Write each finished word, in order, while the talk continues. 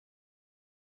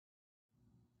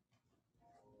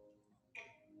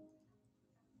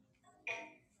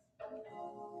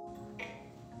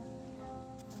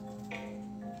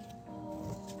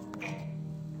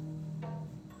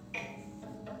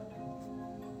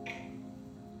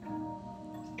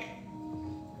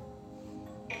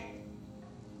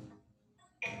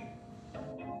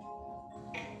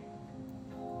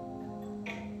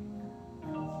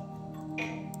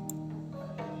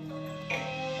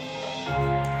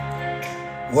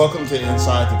Welcome to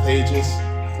Inside the Pages,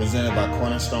 presented by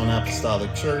Cornerstone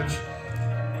Apostolic Church,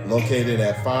 located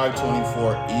at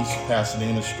 524 East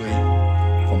Pasadena Street,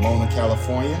 Pomona,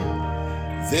 California.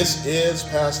 This is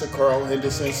Pastor Carl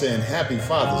Henderson saying Happy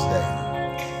Father's Day.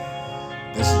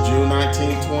 This is June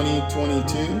 19,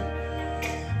 2022,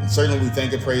 and certainly we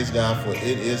thank and praise God for it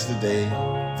is the day,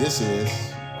 yes it is,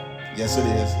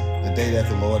 the day that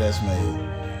the Lord has made.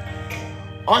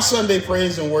 Our Sunday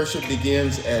praise and worship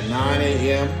begins at 9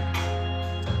 a.m.,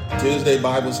 Tuesday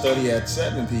Bible study at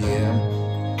 7 p.m.,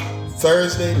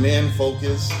 Thursday Men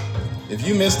Focus. If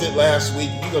you missed it last week,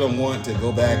 you're going to want to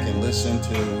go back and listen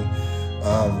to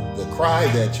the cry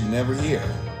that you never hear.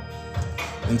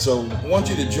 And so I want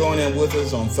you to join in with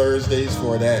us on Thursdays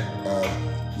for that.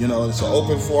 It's an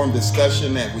open forum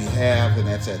discussion that we have, and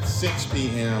that's at 6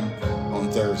 p.m.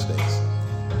 on Thursdays.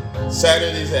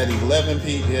 Saturdays at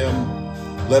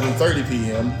 11:30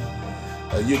 p.m.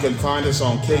 You can find us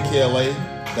on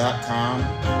kkla.com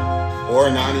or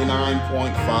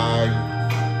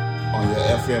 99.5 on your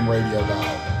FM radio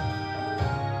dial.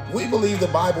 We believe the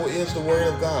Bible is the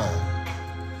Word of God.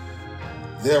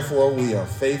 Therefore, we are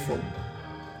faithful.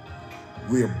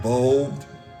 We are bold.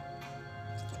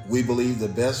 We believe the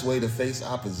best way to face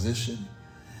opposition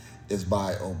is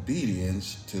by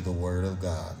obedience to the Word of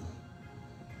God.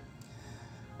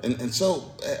 And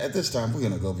so at this time, we're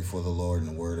going to go before the Lord in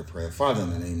a word of prayer. Father, in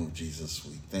the name of Jesus,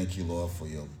 we thank you, Lord, for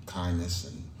your kindness,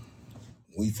 and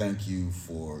we thank you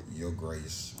for your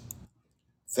grace.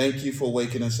 Thank you for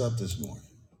waking us up this morning,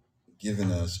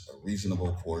 giving us a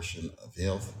reasonable portion of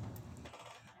health,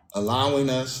 allowing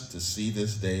us to see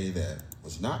this day that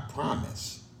was not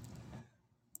promised.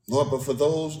 Lord, but for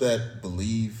those that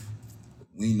believe,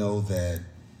 we know that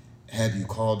had you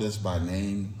called us by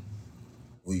name,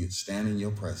 we stand in your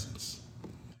presence,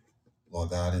 Lord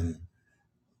God, and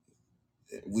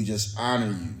we just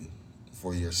honor you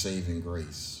for your saving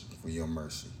grace, for your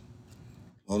mercy.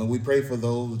 Lord, and we pray for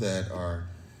those that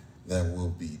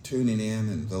will be tuning in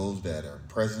and those that are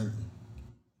present,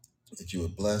 that you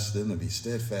would bless them to be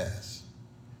steadfast,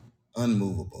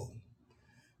 unmovable,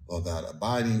 Lord God,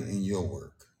 abiding in your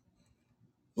work.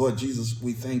 Lord Jesus,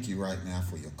 we thank you right now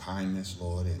for your kindness,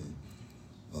 Lord, and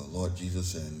Lord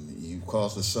Jesus, and you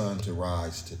caused the sun to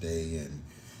rise today and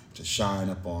to shine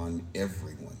upon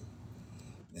everyone.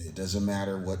 It doesn't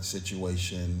matter what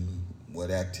situation, what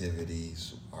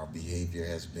activities our behavior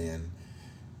has been.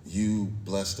 You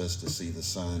blessed us to see the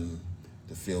sun,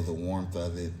 to feel the warmth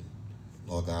of it,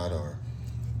 Lord God, or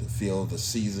to feel the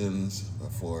seasons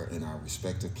for in our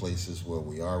respective places where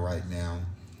we are right now.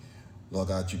 Lord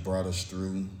God, you brought us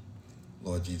through,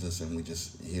 Lord Jesus, and we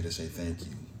just here to say thank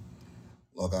you.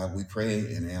 Lord God, we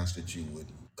pray and ask that you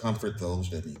would comfort those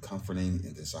that need comforting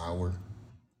in this hour,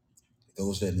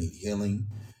 those that need healing.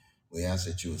 We ask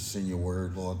that you would send your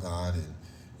word, Lord God, and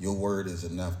your word is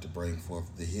enough to bring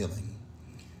forth the healing.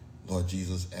 Lord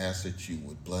Jesus, ask that you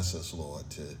would bless us, Lord,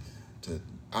 to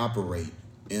operate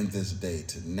in this day,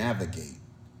 to navigate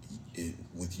it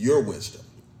with your wisdom,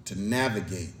 to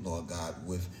navigate, Lord God,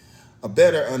 with a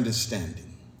better understanding.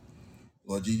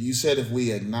 Lord, you said if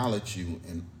we acknowledge you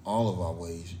in all of our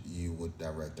ways, you would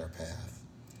direct our path.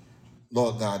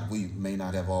 Lord God, we may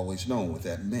not have always known what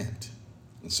that meant.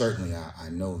 And certainly I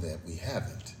know that we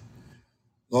haven't.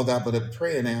 Lord God, but I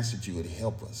pray and ask that you would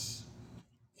help us.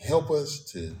 Help us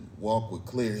to walk with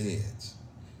clear heads.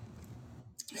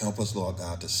 Help us, Lord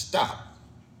God, to stop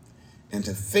and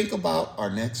to think about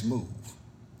our next move.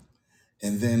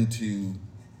 And then to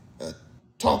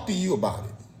talk to you about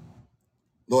it.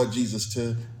 Lord Jesus,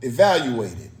 to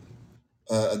evaluate it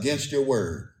against your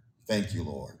word. Thank you,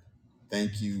 Lord.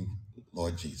 Thank you,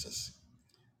 Lord Jesus,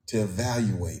 to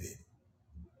evaluate it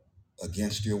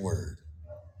against your word,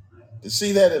 to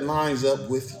see that it lines up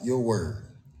with your word,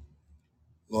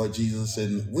 Lord Jesus.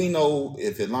 And we know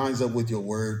if it lines up with your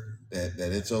word, that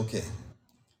it's okay,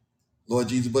 Lord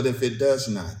Jesus. But if it does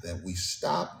not, that we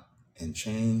stop and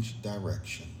change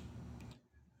direction.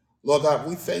 Lord God,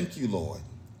 we thank you, Lord.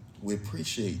 We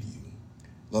appreciate you.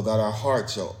 Lord God, our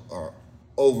hearts are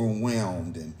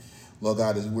overwhelmed. And Lord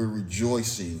God, as we're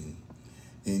rejoicing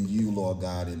in you, Lord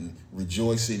God, and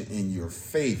rejoicing in your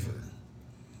favor.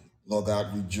 Lord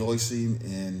God, rejoicing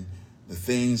in the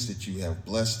things that you have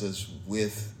blessed us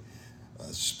with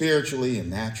spiritually and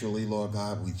naturally, Lord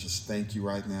God. We just thank you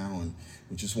right now. And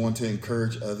we just want to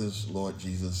encourage others, Lord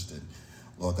Jesus, to,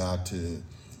 Lord God, to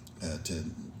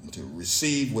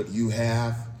receive what you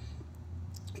have,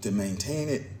 to maintain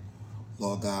it,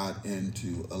 Lord God, and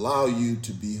to allow you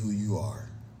to be who you are,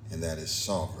 and that is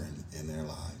sovereign in their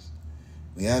lives.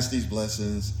 We ask these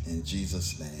blessings in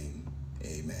Jesus' name.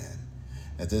 Amen.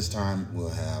 At this time, we'll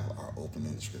have our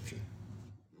opening scripture.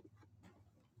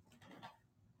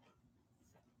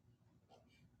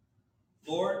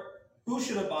 Lord, who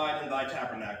should abide in thy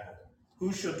tabernacle?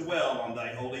 Who shall dwell on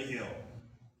thy holy hill?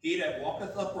 He that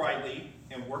walketh uprightly,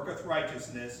 and worketh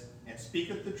righteousness, and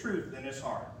speaketh the truth in his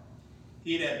heart.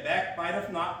 He that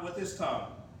backbiteth not with his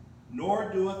tongue,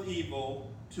 nor doeth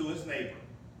evil to his neighbor,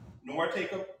 nor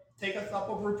taketh up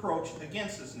a reproach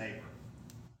against his neighbor,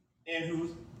 in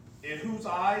whose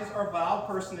eyes our vile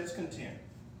person is content.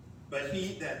 But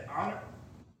he that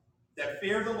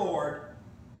fear the Lord,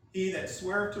 he that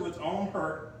sweareth to his own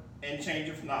hurt, and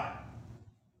changeth not.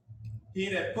 He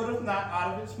that putteth not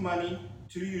out of his money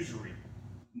to usury,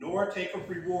 nor taketh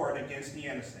reward against the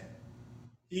innocent.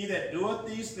 He that doeth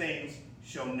these things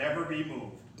shall never be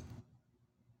moved.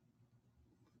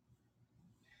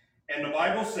 And the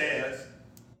Bible says,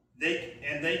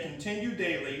 they continue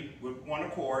daily with one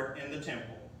accord in the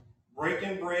temple,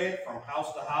 breaking bread from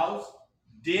house to house,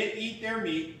 did eat their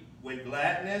meat with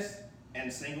gladness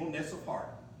and singleness of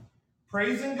heart,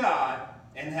 praising God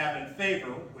and having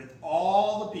favor with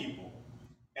all the people.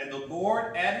 And the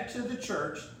Lord added to the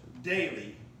church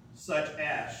daily such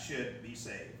as should be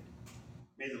saved.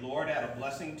 May the Lord add a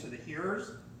blessing to the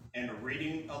hearers and the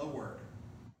reading of the word.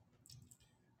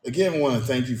 Again, I want to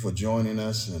thank you for joining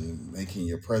us and making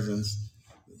your presence,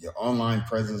 your online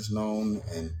presence known.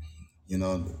 And,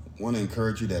 want to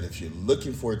encourage you that if you're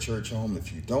looking for a church home,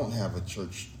 if you don't have a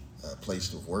church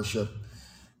place of worship,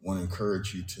 I want to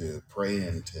encourage you to pray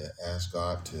and to ask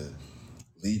God to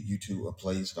lead you to a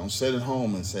place. Don't sit at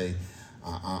home and say,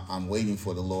 I'm waiting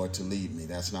for the Lord to lead me.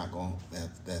 That's not going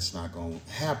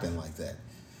to happen like that.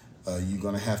 You're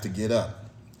going to have to get up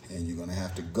and you're going to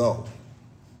have to go.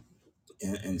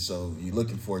 And so you're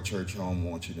looking for a church home. I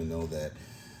want you to know that,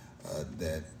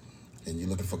 and you're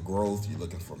looking for growth, you're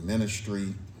looking for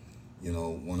ministry,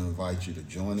 want to invite you to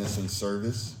join us in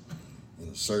service.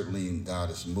 Certainly God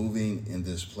is moving in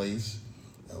this place.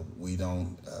 We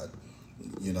don't,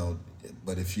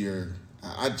 but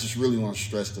I just really want to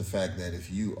stress the fact that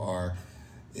if you are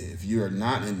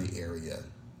not in the area,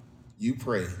 you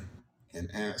pray and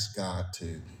ask God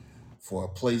for a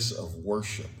place of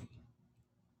worship,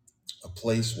 a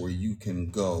place where you can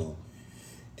go,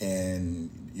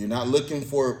 and you're not looking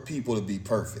for people to be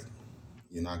perfect.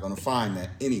 You're not going to find that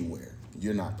anywhere.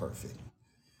 You're not perfect.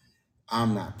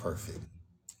 I'm not perfect.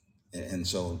 And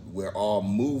so we're all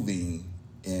moving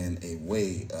in a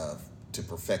way to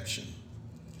perfection.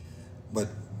 But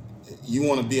you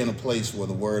want to be in a place where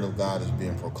the word of God is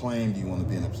being proclaimed. You want to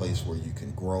be in a place where you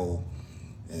can grow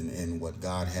in what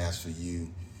God has for you.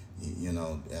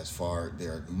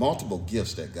 There are multiple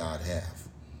gifts that God have.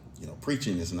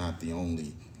 Preaching is not the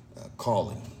only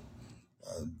calling.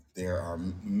 There are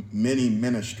many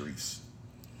ministries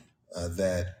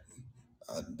that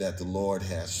the Lord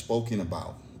has spoken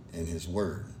about in his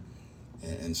word.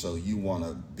 And so you want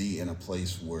to be in a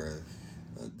place where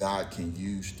God can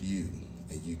use you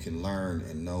and you can learn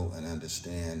and know and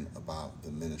understand about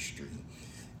the ministry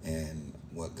and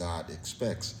what God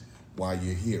expects while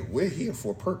you're here. We're here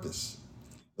for a purpose.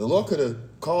 The Lord could have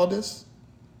called us,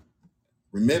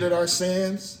 remitted our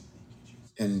sins,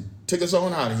 and took us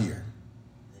on out of here.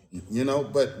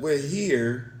 But we're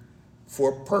here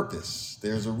for a purpose.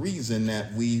 There's a reason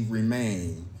that we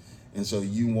remain. And so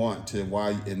you want to,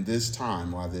 while in this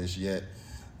time, while there's yet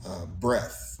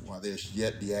breath, while there's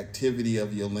yet the activity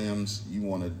of your limbs, you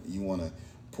want to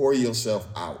pour yourself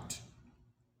out.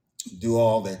 Do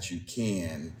all that you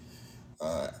can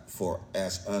for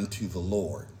as unto the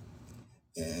Lord.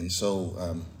 And so,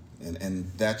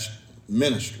 and that's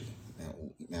ministry.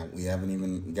 Now we haven't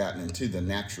even gotten into the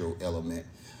natural element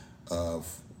of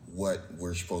what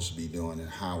we're supposed to be doing and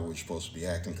how we're supposed to be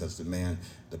acting, because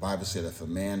the Bible said if a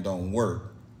man don't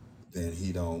work, then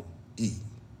he don't eat.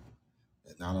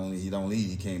 And not only he don't eat,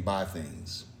 he can't buy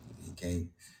things. He can't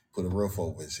put a roof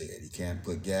over his head. He can't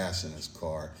put gas in his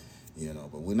car,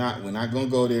 but we're not going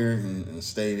to go there and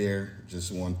stay there.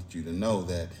 Just want you to know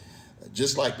that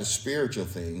just like the spiritual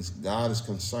things, God is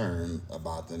concerned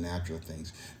about the natural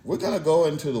things. We're going to go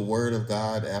into the word of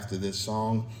God after this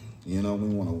song. We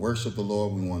want to worship the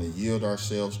Lord. We want to yield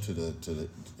ourselves to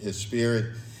his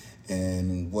spirit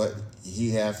and what he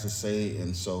has to say.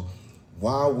 And so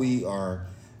while we are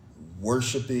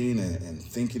worshiping and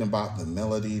thinking about the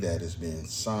melody that is being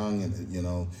sung and,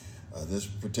 this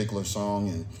particular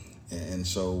song, and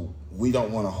so we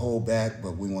don't want to hold back,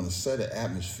 but we want to set an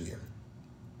atmosphere.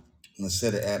 Let's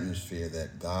set an atmosphere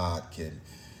that God can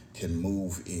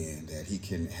move in, that he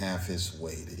can have his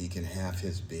way, that he can have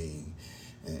his being.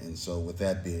 And so with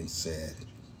that being said,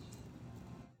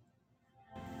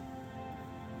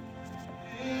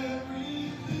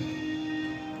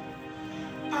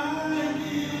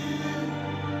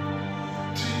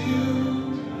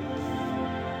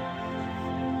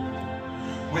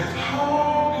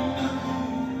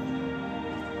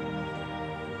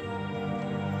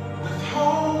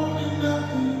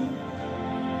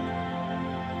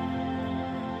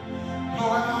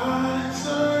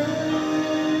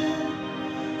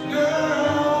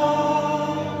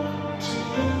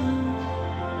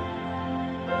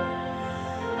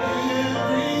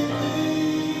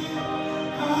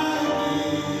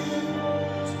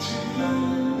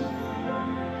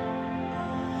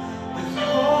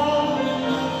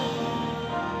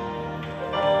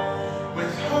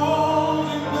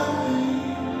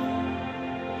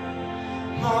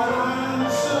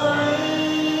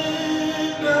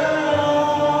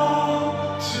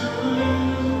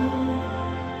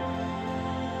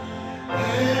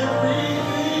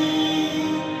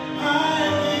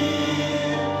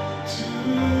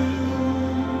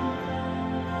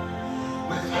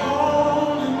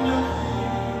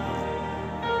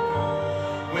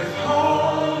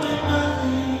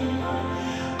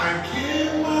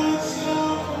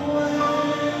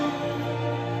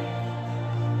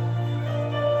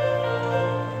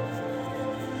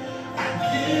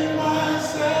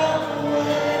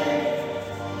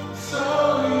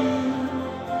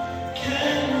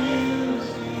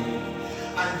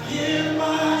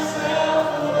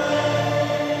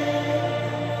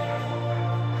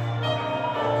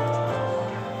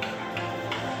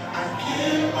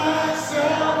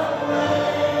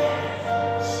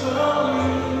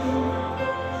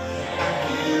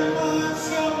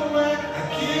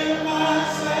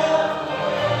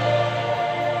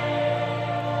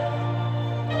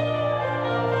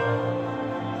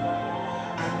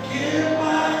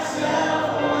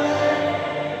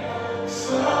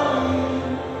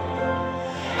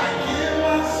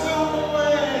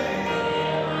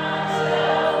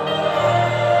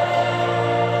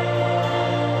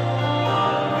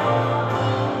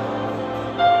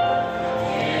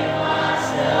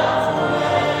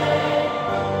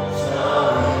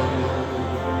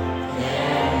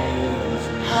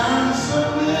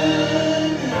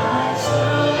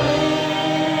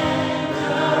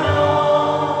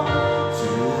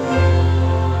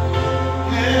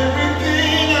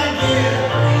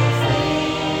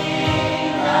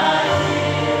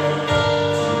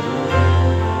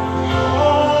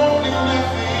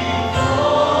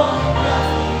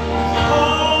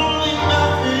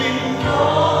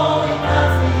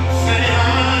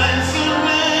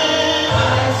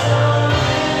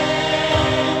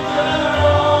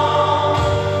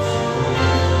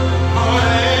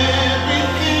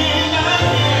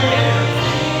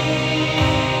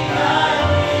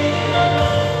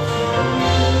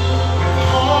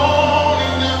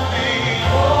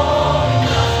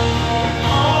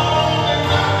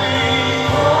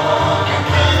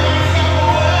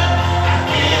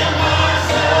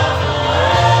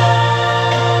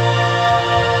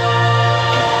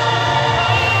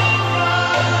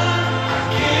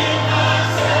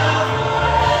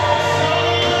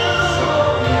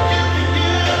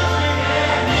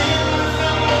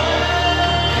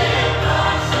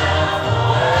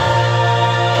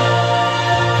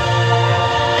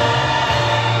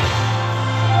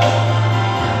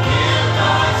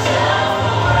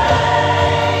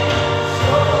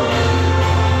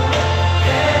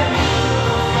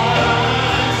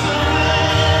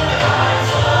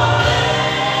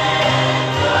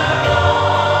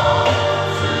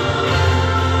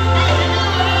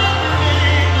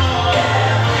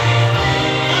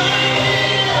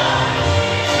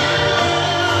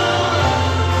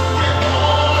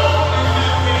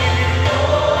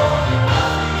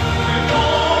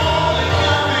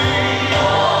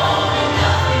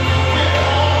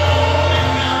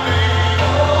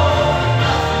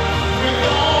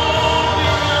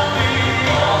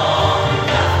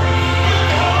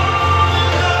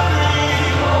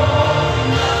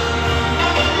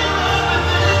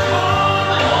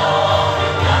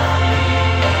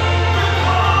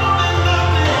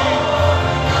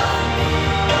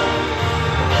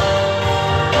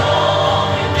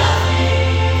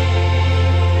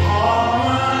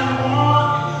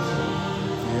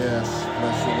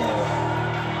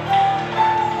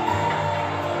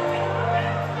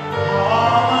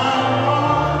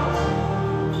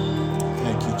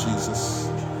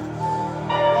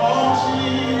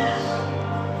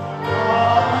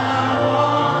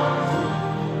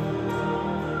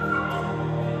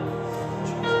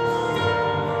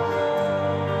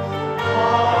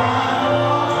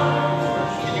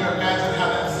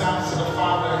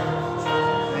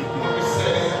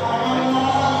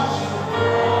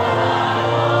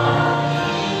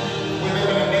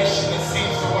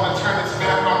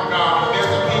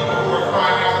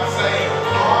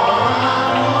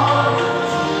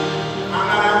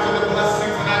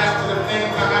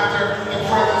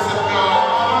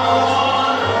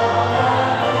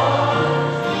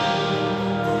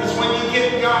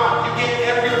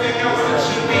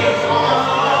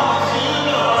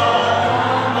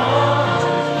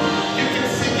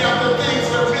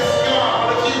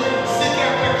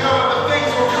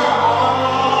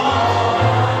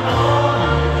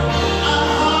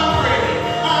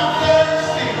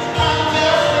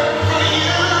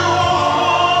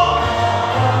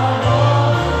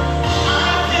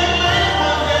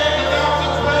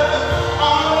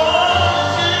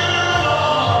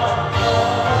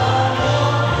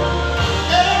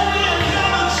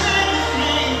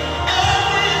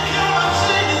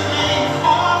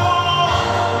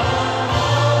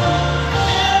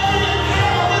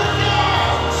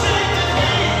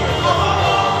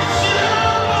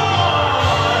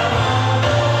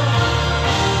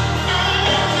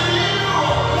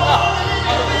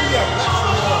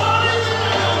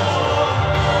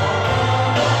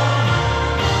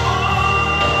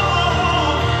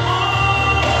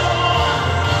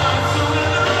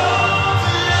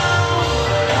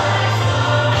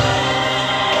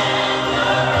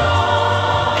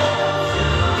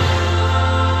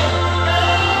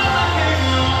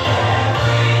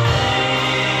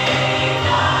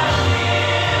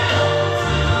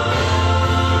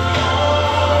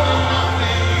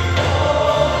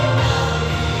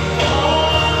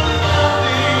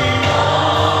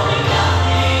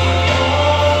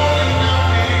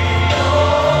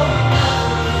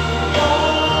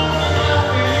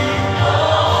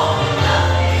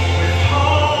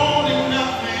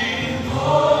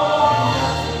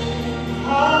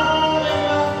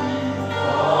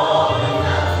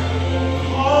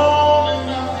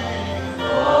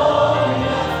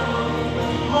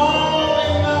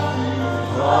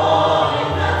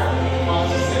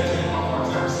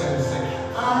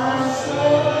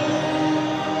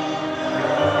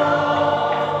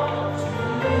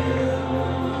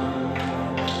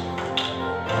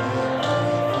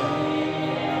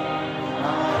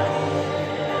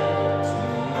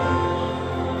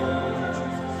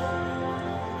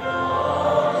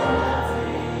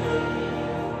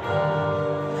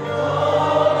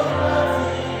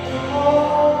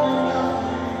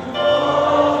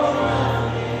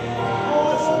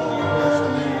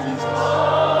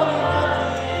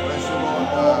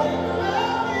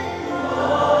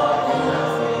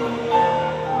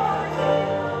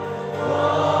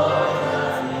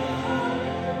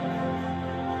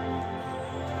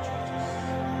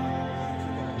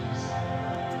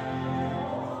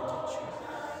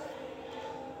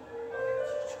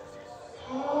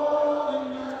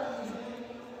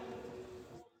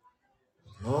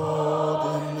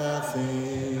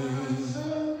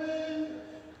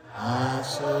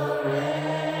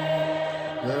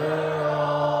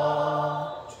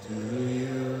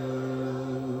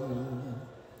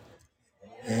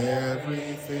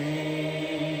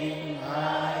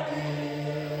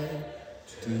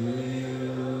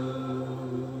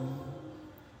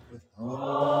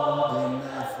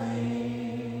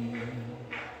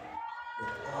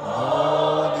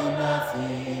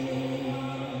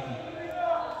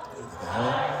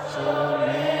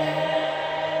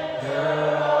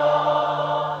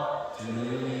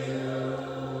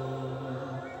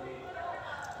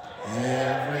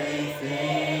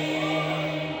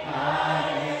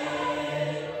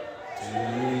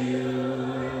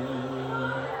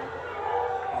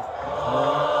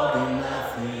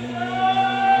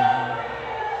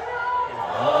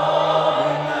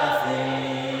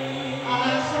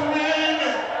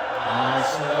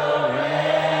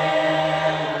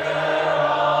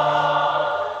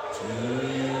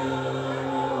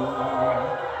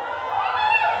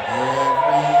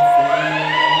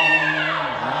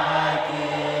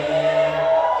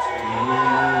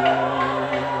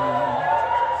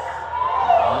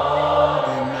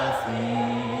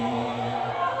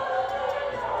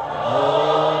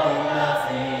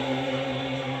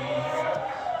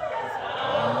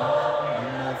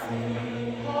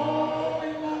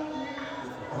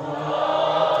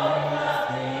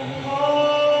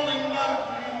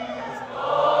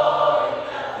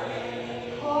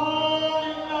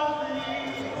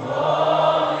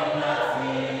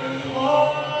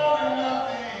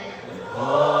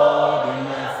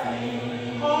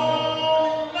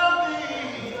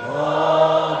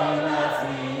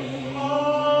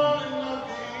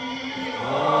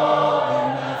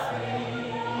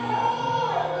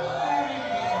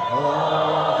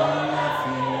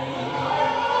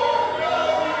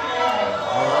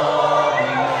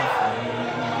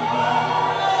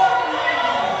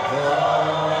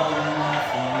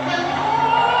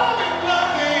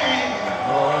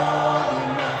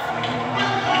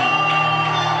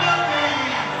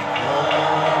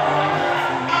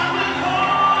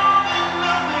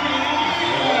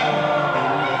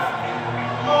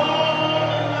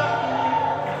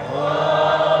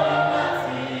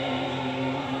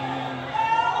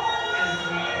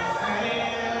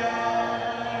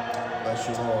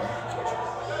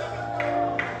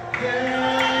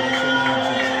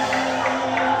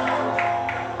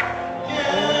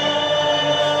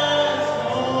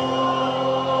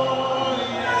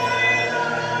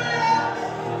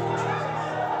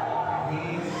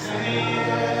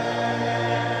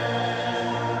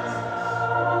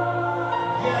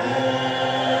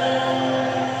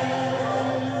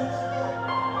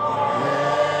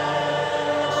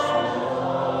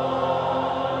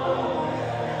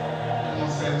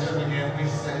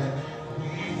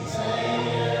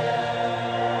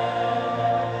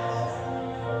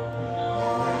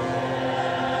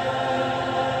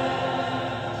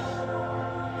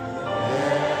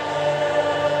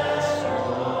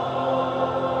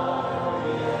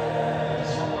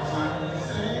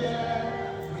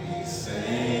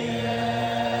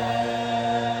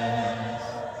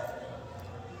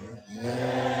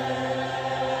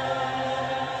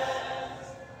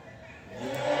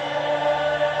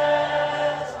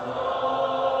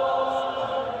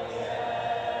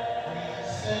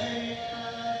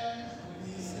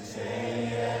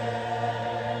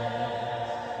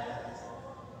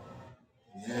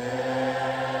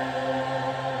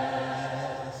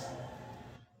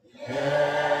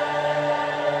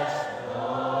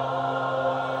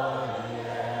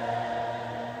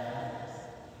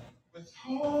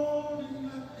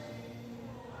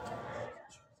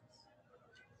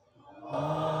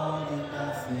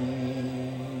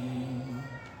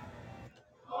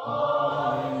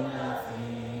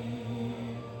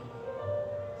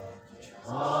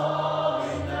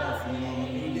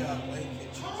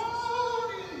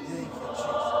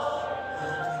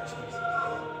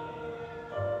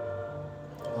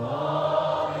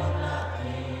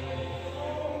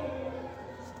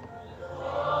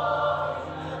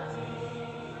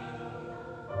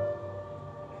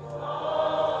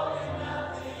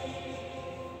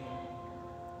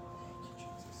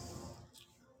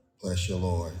 Bless your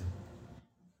Lord.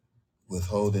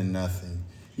 Withholding nothing.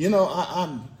 You know,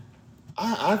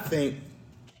 I think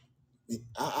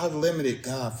I limited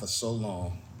God for so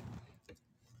long,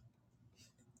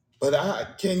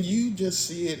 but can you just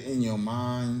see it in your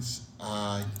mind's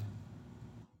eye?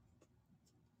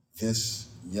 This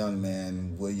young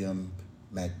man, William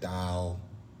McDowell,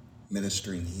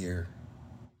 ministering here.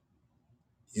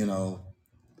 You know,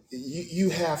 you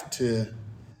have to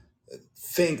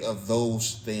think of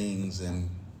those things, and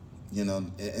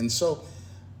so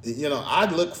I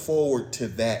look forward to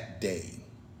that day,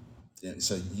 and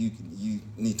so you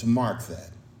need to mark that.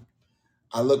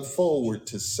 I look forward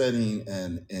to setting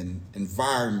an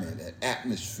environment, an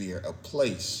atmosphere, a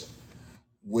place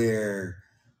where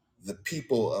the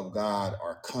people of God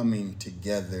are coming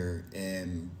together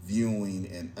and viewing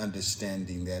and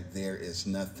understanding that there is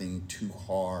nothing too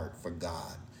hard for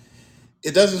God.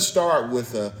 It doesn't start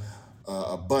with a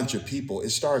bunch of people. It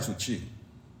starts with you.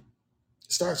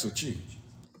 It starts with you.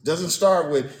 It doesn't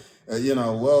start with, we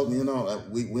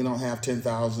don't have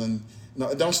 10,000. No,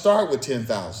 it don't start with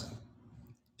 10,000.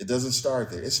 It doesn't start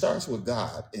there. It starts with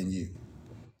God and you.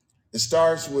 It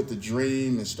starts with the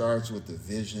dream. It starts with the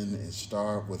vision. It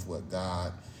starts with what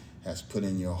God has put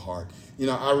in your heart.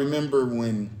 I remember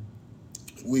when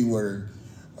we were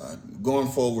going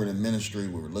forward in ministry,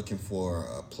 we were looking for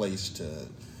a place to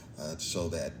so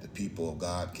that the people of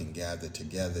God can gather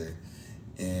together.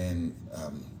 And,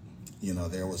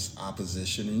 there was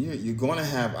opposition, and you're going to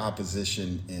have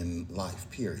opposition in life,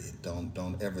 period.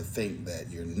 Don't ever think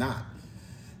that you're not.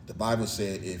 The Bible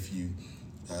said if you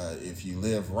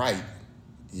live right,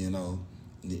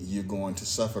 you're going to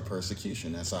suffer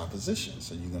persecution. That's opposition.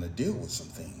 So you're going to deal with some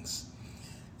things.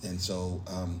 And so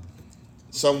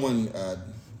someone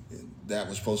that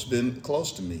was supposed to be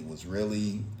close to me was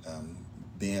really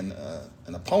being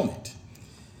an opponent.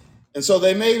 And so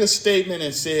they made a statement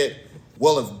and said,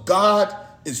 well, if God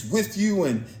is with you,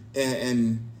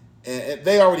 and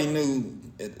they already knew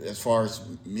as far as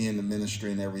me in the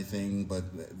ministry and everything, but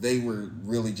they were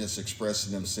really just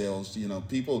expressing themselves.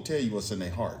 People will tell you what's in their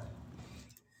heart.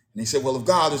 And he said, well, if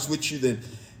God is with you,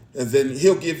 then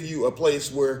he'll give you a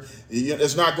place where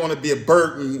it's not going to be a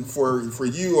burden for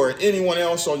you or anyone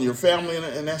else on your family.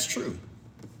 And that's true.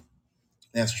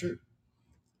 That's true.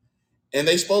 And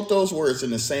they spoke those words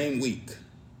in the same week.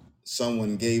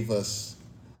 Someone gave us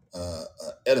an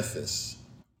edifice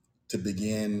to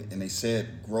begin, and they said,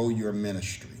 grow your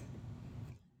ministry.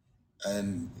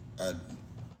 And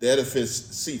the edifice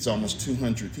seats almost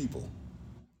 200 people.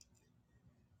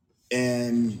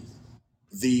 And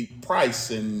the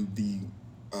price and the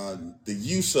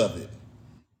use of it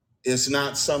is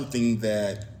not something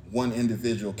that one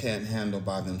individual can't handle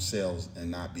by themselves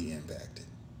and not be impacted.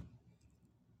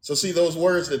 So see, those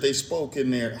words that they spoke in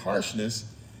their harshness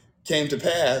came to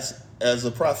pass as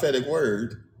a prophetic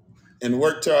word and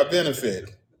worked to our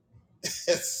benefit.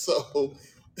 So,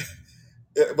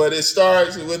 but it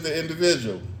starts with the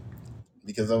individual,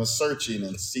 because I was searching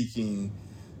and seeking,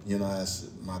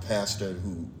 as my pastor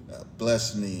who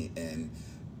blessed me and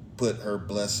put her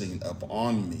blessing up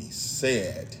on me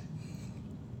said,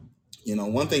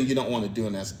 one thing you don't want to do,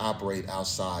 and that's operate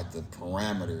outside the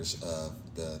parameters of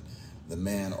the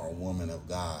man or woman of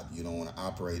God. You don't want to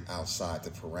operate outside the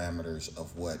parameters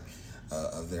of what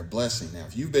of their blessing. Now,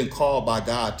 if you've been called by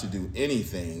God to do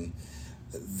anything,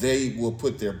 they will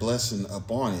put their blessing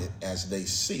upon it as they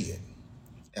see it.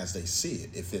 As they see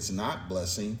it. If it's not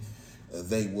blessing,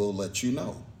 they will let you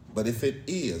know. But if it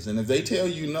is, and if they tell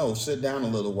you no, sit down a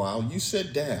little while, you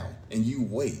sit down and you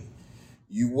wait.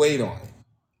 You wait on it.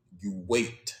 You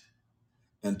wait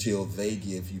until they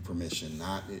give you permission.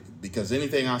 Not because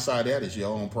anything outside that is your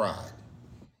own pride.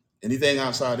 Anything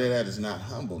outside of that is not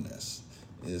humbleness.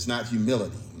 It's not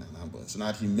humility. It's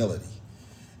not humility.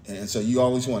 And so you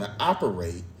always want to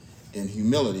operate in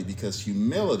humility, because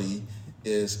humility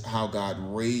is how God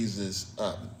raises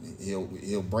up.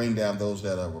 He'll bring down those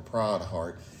that are of a proud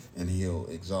heart, and he'll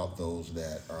exalt those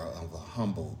that are of a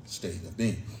humble state of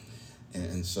being.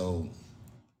 And so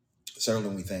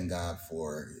certainly we thank God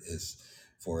for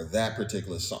that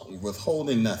particular song,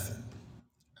 withholding nothing.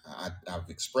 I've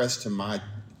expressed to my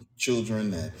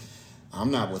children that I'm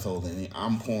not withholding any.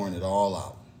 I'm pouring it all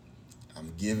out.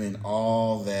 I'm giving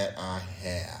all that I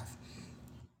have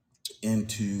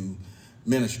into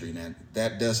ministry. Now,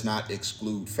 that does not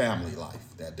exclude family life.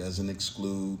 That doesn't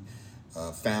exclude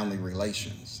family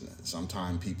relations.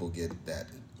 Sometimes people get that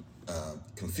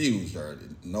confused, or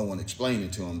no one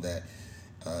explaining to them that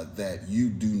you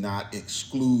do not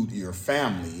exclude your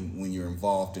family when you're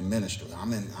involved in ministry.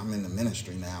 I'm in the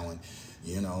ministry now,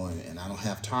 and I don't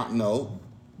have time. No,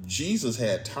 Jesus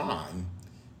had time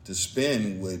to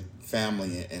spend with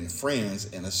family and friends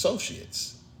and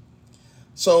associates.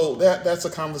 So that's a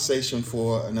conversation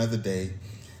for another day.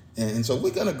 And so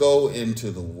we're going to go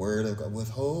into the Word of God.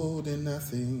 Withholding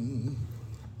nothing,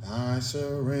 I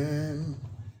surrender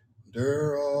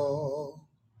all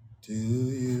to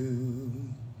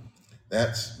you.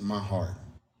 That's my heart.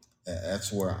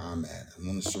 That's where I'm at. I'm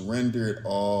going to surrender it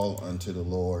all unto the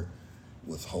Lord,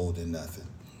 withholding nothing.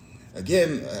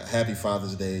 Again, happy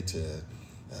Father's Day to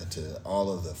all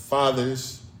of the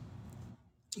fathers,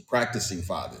 practicing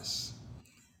fathers,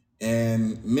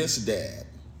 and Miss Dad.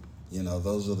 You know,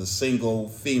 those are the single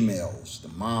females, the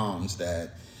moms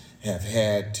that have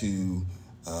had to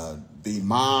be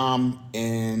mom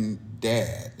and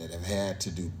dad, that have had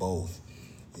to do both,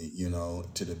 you know,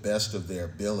 to the best of their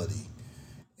ability.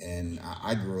 And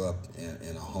I grew up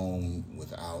in a home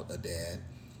without a dad.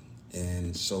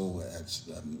 And so, as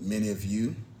many of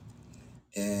you,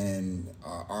 and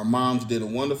our moms did a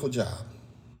wonderful job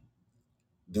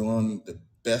doing the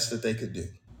best that they could do.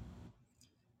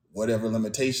 Whatever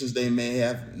limitations they may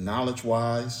have, knowledge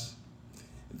wise,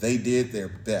 they did their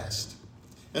best.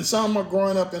 And some are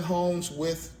growing up in homes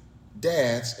with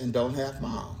dads and don't have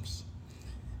moms.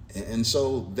 And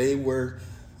so they were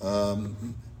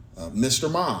Mr.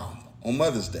 Mom on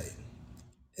Mother's Day.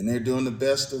 And they're doing the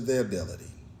best of their ability.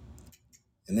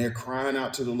 And they're crying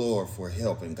out to the Lord for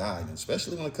help and guidance,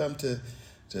 especially when it comes to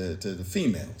the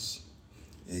females.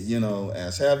 You know,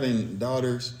 as having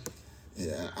daughters,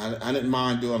 I didn't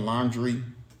mind doing laundry.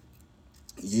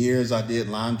 Years I did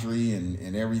laundry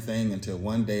and everything until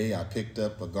one day I picked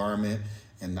up a garment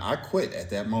and I quit at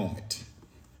that moment.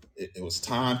 It was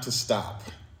time to stop.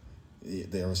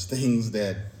 There was things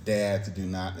that dads do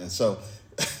not. And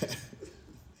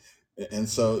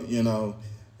so, you know,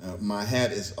 my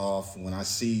hat is off when I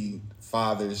see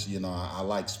fathers. You know, I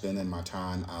like spending my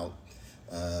time out.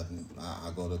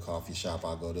 I go to a coffee shop,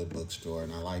 I go to a bookstore,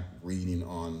 and I like reading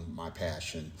on my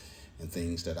passion and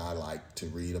things that I like to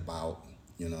read about,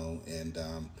 you know. And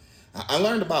I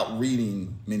learned about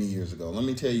reading many years ago. Let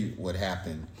me tell you what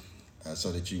happened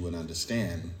so that you would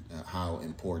understand how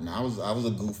important. I was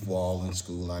a goofball in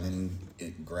school. I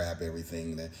didn't grab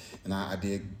everything and I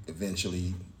did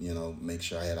eventually, you know, make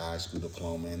sure I had a high school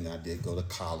diploma, and I did go to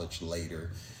college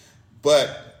later.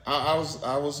 But I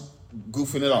was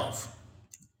goofing it off.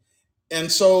 And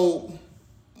so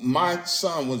my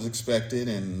son was expected,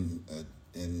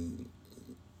 and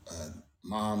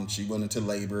mom, she went into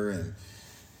labor,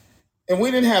 and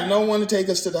we didn't have no one to take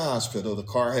us to the hospital. The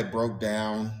car had broke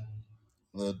down,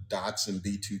 little Datsun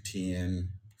B210,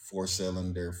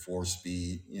 4-cylinder,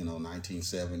 4-speed, you know,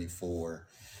 1974.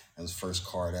 That was the first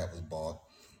car that was bought.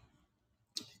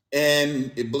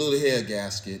 And it blew the head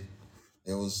gasket.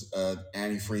 There was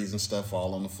antifreeze and stuff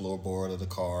all on the floorboard of the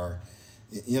car.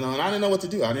 You know, and I didn't know what to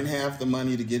do. I didn't have the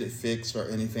money to get it fixed or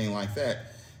anything like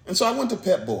that. And so I went to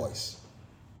Pep Boys.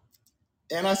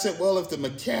 And I said, well, if the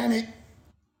mechanic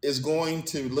is going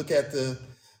to look at the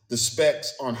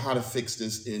specs on how to fix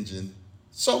this engine,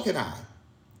 so can I.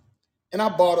 And I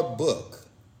bought a book.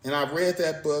 And I read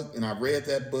that book, and I read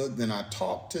that book. Then I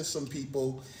talked to some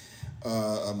people,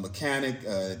 a mechanic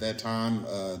at that time,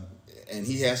 and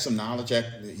he had some knowledge.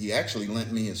 He actually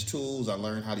lent me his tools. I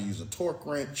learned how to use a torque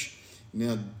wrench, you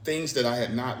know, things that I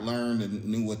had not learned and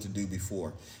knew what to do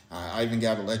before. I even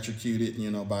got electrocuted,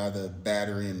 you know, by the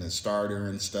battery and the starter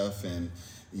and stuff. And,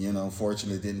 you know,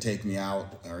 fortunately it didn't take me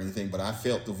out or anything, but I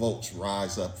felt the volts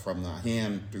rise up from the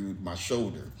hand through my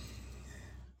shoulder.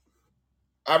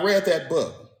 I read that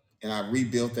book and I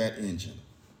rebuilt that engine.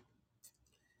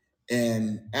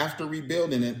 And after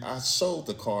rebuilding it, I sold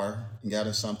the car and got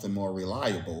it something more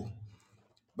reliable.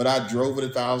 But I drove it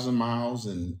 1,000 miles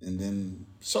and then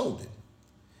sold it,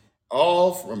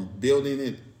 all from building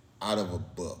it out of a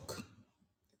book.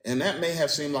 And that may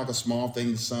have seemed like a small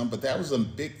thing to some, but that was a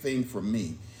big thing for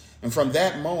me. And from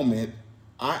that moment,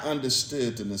 I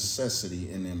understood the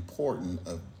necessity and the importance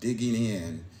of digging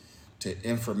in to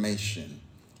information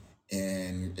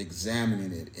and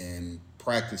examining it and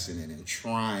practicing it and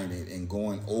trying it and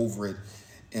going over it.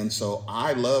 And so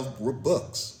I love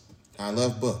books. I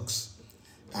love books.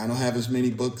 I don't have as many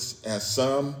books as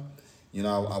some. You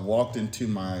know, I walked into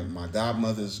my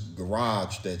godmother's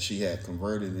garage that she had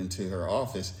converted into her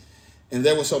office, and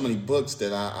there were so many books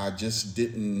that I just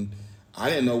didn't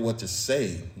know what to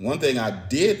say. One thing I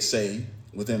did say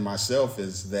within myself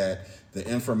is that the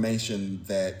information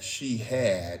that she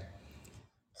hadn't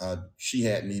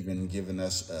even given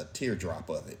us a teardrop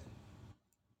of it.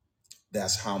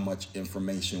 That's how much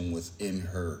information was in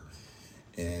her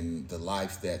and the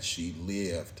life that she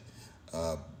lived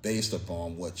based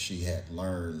upon what she had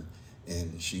learned.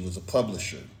 And she was a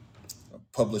publisher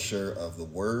of the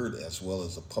Word, as well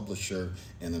as a publisher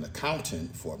and an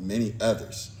accountant for many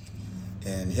others,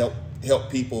 and help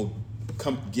people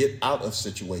come get out of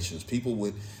situations. People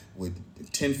with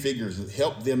 10 figures,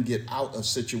 help them get out of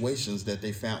situations that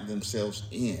they found themselves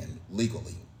in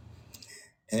legally.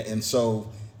 And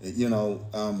so,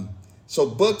 so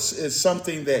books is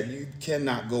something that you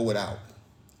cannot go without.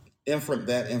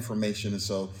 That information, and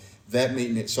so that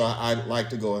made me. So I like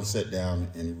to go and sit down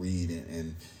and read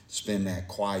and spend that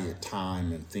quiet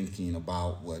time and thinking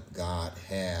about what God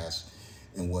has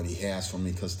and what He has for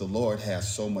me, because the Lord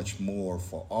has so much more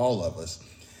for all of us,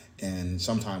 and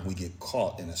sometimes we get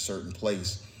caught in a certain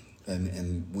place,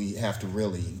 and we have to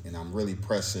really. And I'm really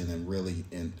pressing and really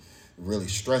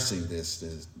stressing this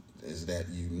is that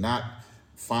you not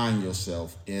find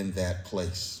yourself in that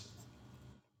place.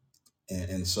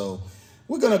 And so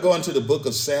we're going to go into the book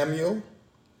of Samuel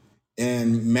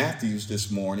and Matthews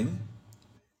this morning.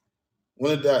 I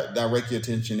want to direct your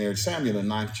attention there to Samuel, the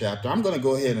 9th chapter. I'm going to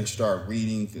go ahead and start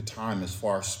reading. The time is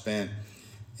far spent,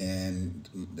 and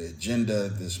the agenda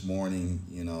this morning,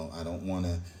 I don't want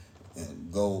to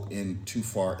go in too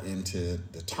far into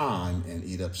the time and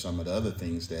eat up some of the other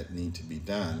things that need to be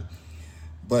done.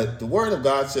 But the word of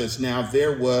God says, now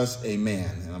there was a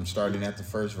man, and I'm starting at the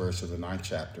first verse of the 9th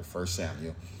chapter, 1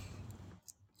 Samuel.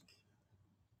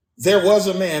 There was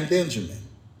a man, Benjamin,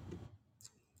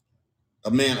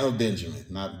 a man of Benjamin,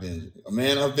 not Benjamin, a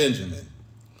man of Benjamin,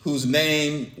 whose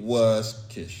name was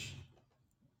Kish,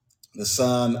 the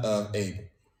son of Abel,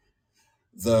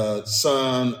 the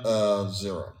son of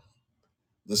Zerah,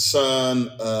 the son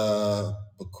of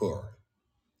Bakur,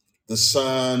 the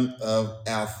son of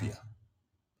Alphia,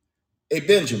 a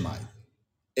Benjamite,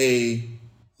 a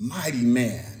mighty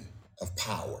man of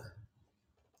power.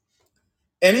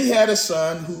 And he had a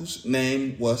son whose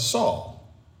name was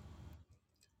Saul,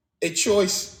 a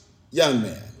choice young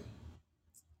man,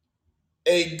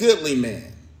 a goodly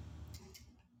man.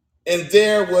 And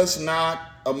there was not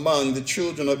among the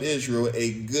children of Israel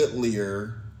a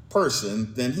goodlier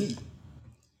person than he.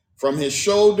 From his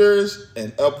shoulders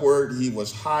and upward, he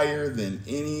was higher than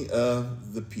any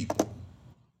of the people.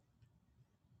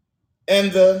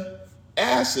 And the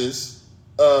asses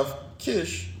of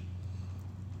Kish,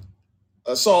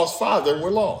 Saul's father,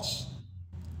 were lost.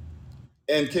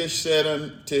 And Kish said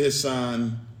unto his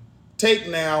son, take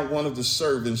now one of the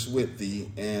servants with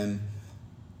thee, and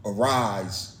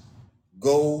arise,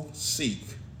 go seek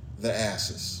the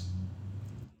asses.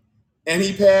 And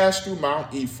he passed through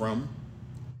Mount Ephraim,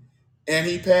 and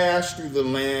he passed through the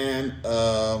land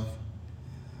of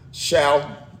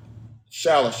Shalisha,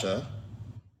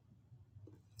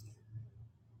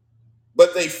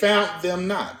 but they found them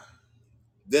not.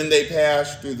 Then they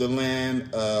passed through the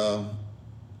land of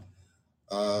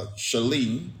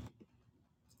Shalim,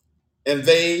 and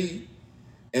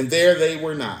there they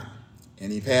were not.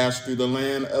 And he passed through the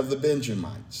land of the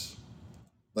Benjamites,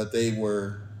 but they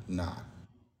were not.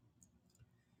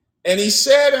 And he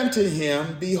said unto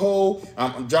him, behold,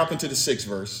 I'm dropping to the 6th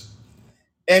verse.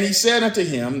 And he said unto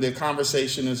him, the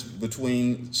conversation is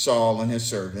between Saul and his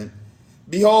servant,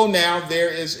 behold, now there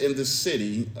is in the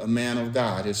city a man of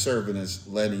God. His servant is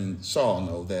letting Saul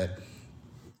know that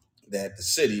the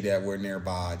city that we're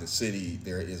nearby, the city,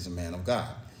 there is a man of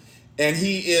God. And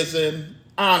he is an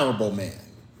honorable man.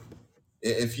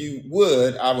 If you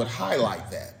would, I would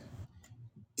highlight that.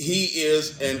 He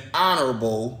is an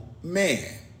honorable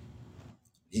man.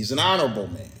 He's an honorable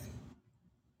man.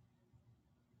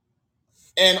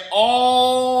 And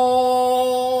all,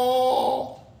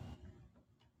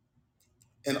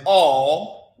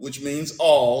 which means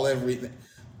all, everything,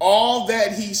 all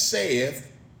that he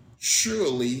saith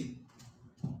surely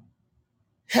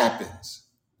happens.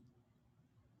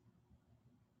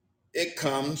 It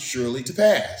comes surely to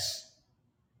pass.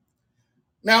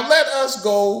 Now let us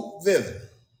go thither.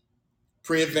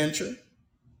 Peradventure,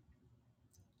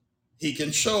 he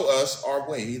can show us our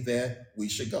way that we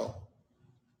should go.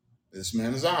 This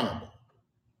man is honorable,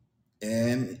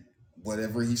 and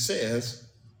whatever he says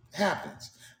happens.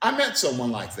 I met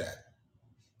someone like that.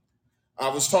 I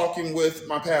was talking with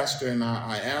my pastor, and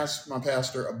I asked my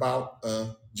pastor about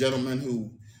a gentleman who,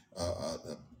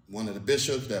 one of the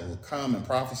bishops that will come and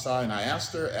prophesy, and I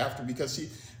asked her after, because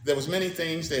there was many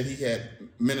things that he had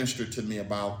ministered to me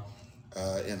about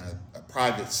in a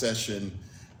private session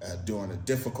during a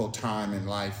difficult time in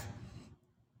life.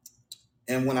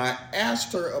 And when I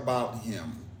asked her about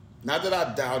him, not that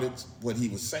I doubted what he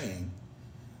was saying,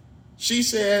 she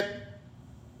said,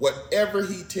 whatever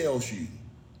he tells you,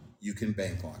 you can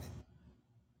bank on it.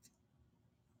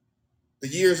 The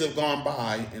years have gone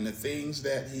by, and the things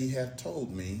that he had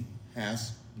told me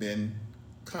has been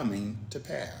coming to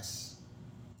pass.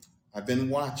 I've been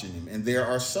watching him, and there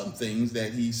are some things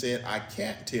that he said, I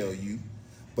can't tell you,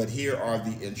 but here are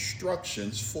the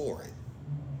instructions for it.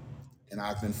 And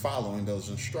I've been following those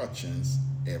instructions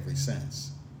ever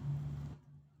since.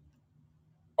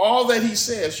 All that he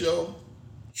says shall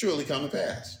surely come to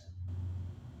pass.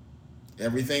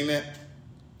 Everything that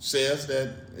says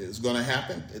that is going to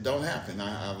happen, it don't happen.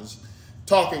 I was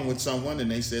talking with someone,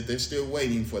 and they said they're still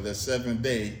waiting for the seventh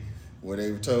day where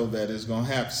they were told that it's going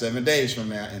to happen 7 days from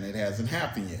now, and it hasn't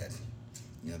happened yet.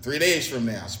 3 days from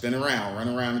now, spin around, run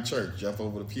around the church, jump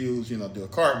over the pews, do a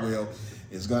cartwheel.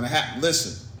 It's going to happen.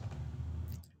 Listen,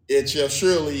 it shall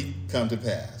surely come to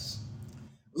pass.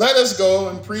 Let us go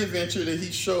and pre-adventure that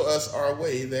he show us our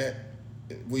way that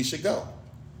we should go.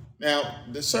 Now,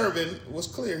 the servant was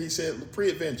clear. He said,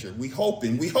 pre-adventure. We're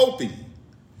hoping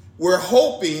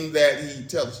that he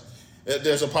tells us.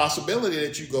 There's a possibility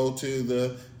that you go to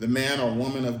the man or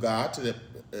woman of God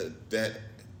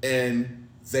and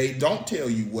they don't tell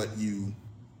you what you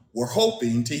were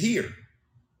hoping to hear.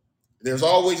 There's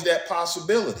always that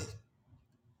possibility.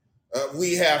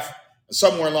 We have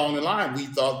somewhere along the line, we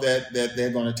thought that they're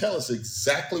going to tell us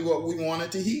exactly what we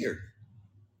wanted to hear.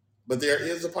 But there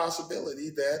is a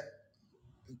possibility that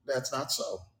that's not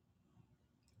so.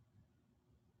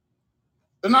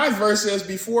 The 9th verse says,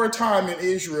 before a time in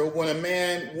Israel, when a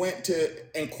man went to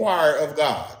inquire of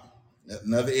God.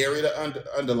 Another area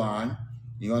to underline.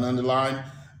 You're going to underline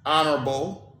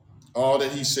honorable. All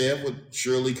that he said would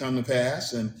surely come to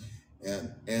pass.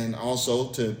 And also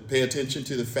to pay attention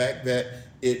to the fact that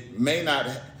it may not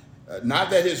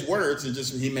that his words, it's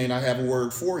just he may not have a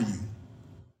word for you.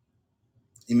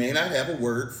 He may not have a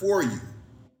word for you.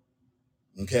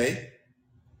 Okay?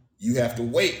 You have to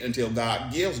wait until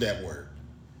God gives that word.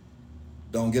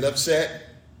 Don't get upset.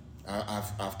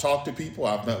 I've talked to people.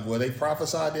 They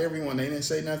prophesied to everyone. They didn't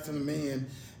say nothing to me. And,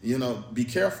 be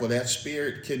careful. That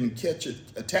spirit can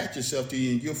attach itself to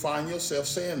you, and you'll find yourself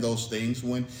saying those things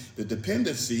when the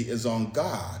dependency is on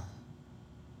God.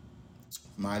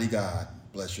 Mighty God,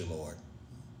 bless you, Lord.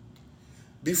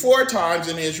 Before times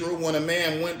in Israel, when a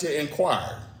man went to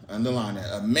inquire, underline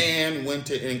that, a man went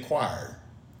to inquire.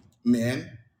 Men,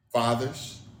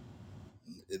 fathers,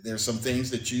 there's some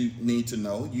things that you need to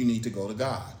know. You need to go to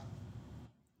God.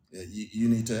 You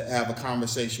need to have a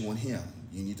conversation with him.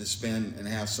 You need to spend and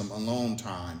have some alone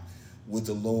time with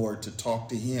the Lord to talk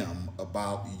to him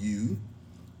about you,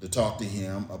 to talk to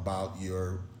him about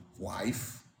your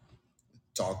wife,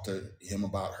 talk to him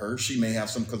about her. She may have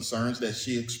some concerns that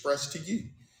she expressed to you.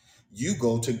 You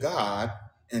go to God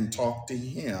and talk to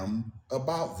him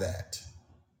about that.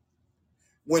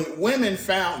 When women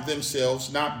found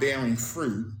themselves not bearing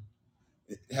fruit,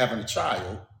 having a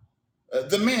child,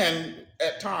 the man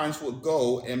at times would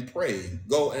go and pray,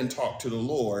 go and talk to the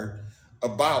Lord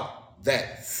about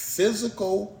that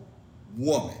physical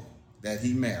woman that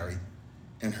he married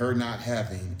and her not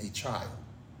having a child.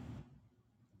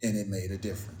 And it made a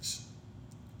difference.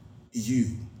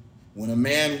 When a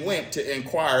man went to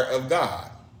inquire of God,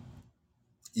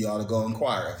 you ought to go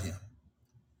inquire of him.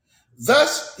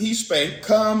 Thus he spake,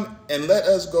 come and let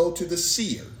us go to the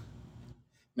seer.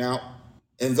 Now,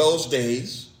 in those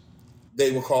days,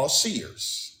 they were called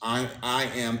seers. I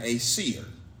am a seer.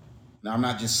 Now, I'm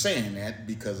not just saying that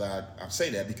because I say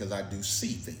that because I do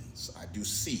see things. I do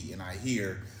see and I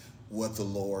hear what the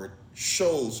Lord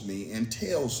shows me and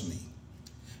tells me.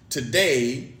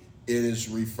 Today, it is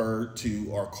referred to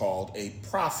or called a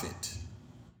prophet.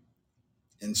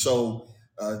 And so,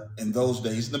 in those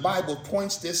days, the Bible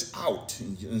points this out.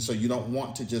 And so you don't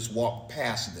want to just walk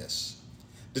past this.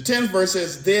 The 10th verse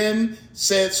says, then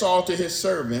said Saul to his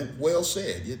servant, well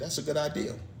said. Yeah, that's a good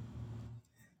idea.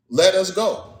 Let us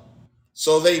go.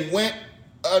 So they went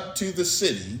up to the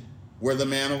city where the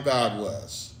man of God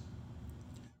was.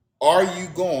 Are you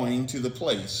going to the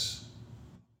place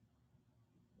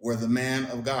where the man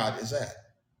of God is at?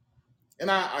 And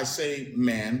I say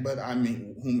man, but I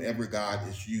mean whomever God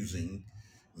is using,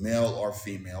 male or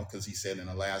female, because he said in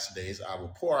the last days, I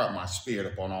will pour out my spirit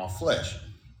upon all flesh.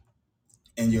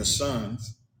 And your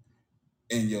sons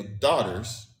and your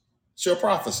daughters shall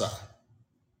prophesy.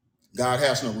 God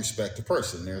has no respect to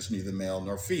person. There's neither male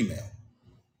nor female.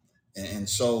 And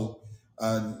so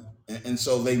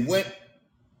they went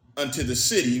unto the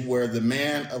city where the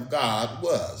man of God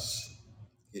was.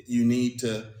 You need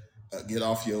to get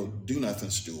off your do-nothing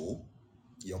stool,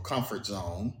 your comfort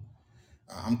zone.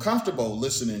 I'm comfortable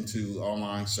listening to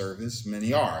online service.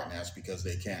 Many are, and that's because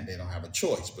they don't have a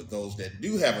choice. But those that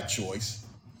do have a choice,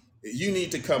 you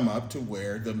need to come up to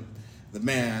where the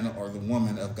man or the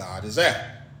woman of God is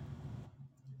at.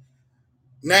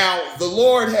 Now, the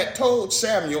Lord had told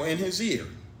Samuel in his ear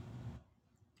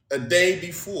a day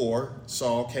before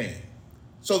Saul came.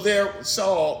 So there,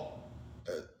 Saul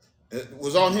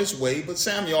was on his way, but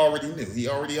Samuel already knew. He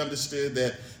already understood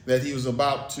that he was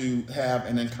about to have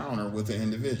an encounter with an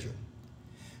individual.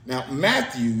 Now,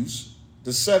 Matthew's,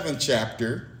 the 7th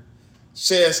chapter,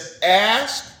 says,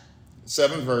 ask,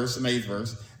 7th verse and 8th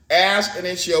verse, ask and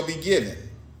it shall be given.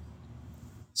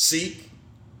 Seek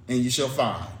and you shall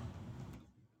find.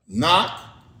 Knock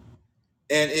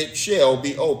and it shall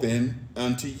be open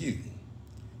unto you.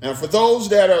 Now, for those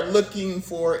that are looking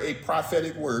for a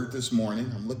prophetic word this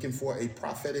morning, I'm looking for a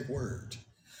prophetic word.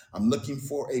 I'm looking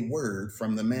for a word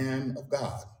from the man of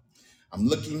God. I'm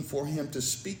looking for him to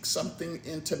speak something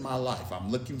into my life.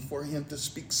 I'm looking for him to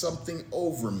speak something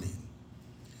over me.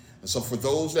 And so for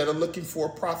those that are looking for a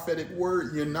prophetic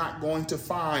word, you're not going to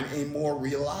find a more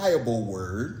reliable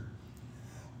word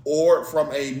or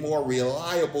from a more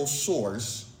reliable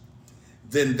source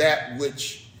than that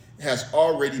which has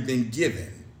already been given.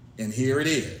 And here it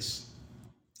is.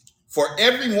 For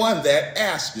everyone that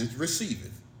asketh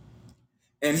receiveth,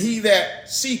 and he that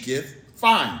seeketh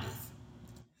findeth,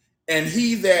 and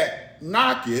he that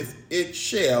knocketh it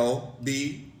shall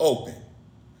be open.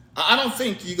 I don't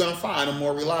think you're going to find a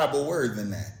more reliable word than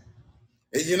that.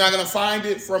 You're not going to find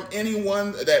it from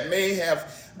anyone that may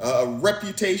have a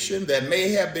reputation, that may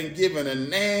have been given a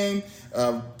name,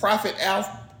 Prophet Alf,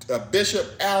 Bishop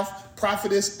Alf,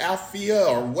 Prophetess Althea,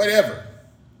 or whatever.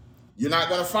 You're not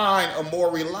going to find a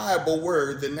more reliable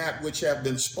word than that which have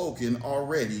been spoken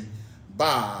already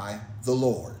by the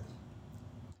Lord.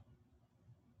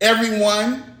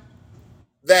 Everyone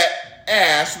that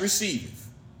asks receiveth,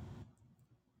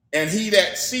 and he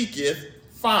that seeketh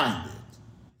findeth,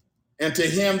 and to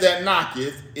him that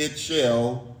knocketh it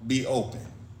shall be open.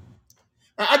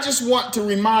 Now, I just want to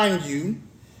remind you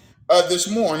this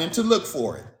morning to look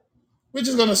for it. We're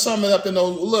just going to sum it up in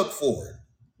those, look for it.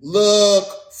 Look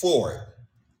for it.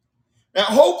 Now,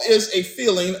 hope is a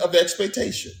feeling of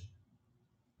expectation.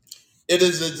 It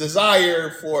is a desire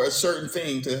for a certain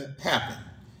thing to happen.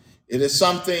 It is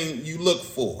something you look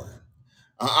for.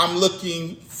 I'm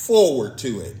looking forward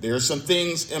to it. There are some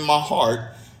things in my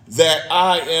heart that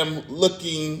I am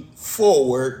looking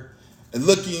forward and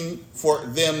looking for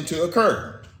them to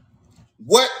occur.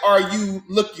 What are you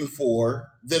looking for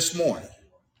this morning?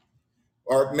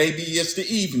 Or maybe it's the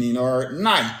evening or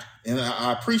night. And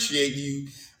I appreciate you,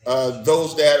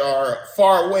 those that are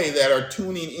far away that are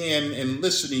tuning in and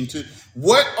listening to.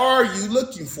 What are you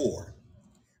looking for?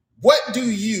 What do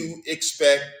you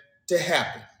expect to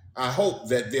happen? I hope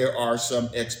that there are some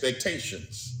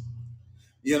expectations.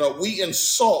 You know, we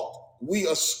insult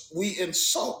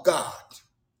God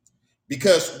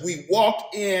because we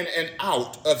walk in and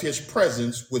out of his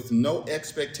presence with no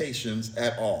expectations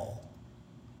at all.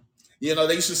 You know,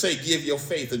 they used to say, give your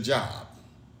faith a job.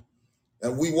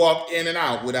 We walk in and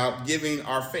out without giving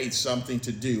our faith something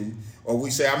to do. Or we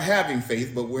say, I'm having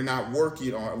faith, but we're not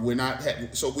working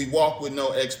on, so we walk with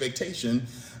no expectation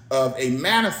of a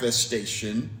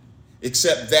manifestation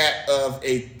except that of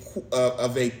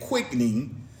a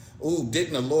quickening. Ooh,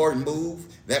 didn't the Lord move?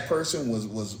 That person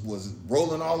was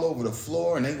rolling all over the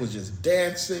floor and they was just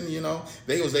dancing, you know.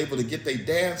 They was able to get their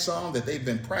dance on that they've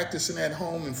been practicing at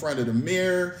home in front of the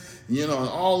mirror, you know, and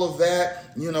all of that,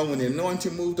 you know, when the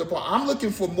anointing moved upon. I'm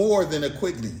looking for more than a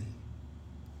quickening.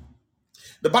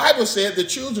 The Bible said the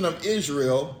children of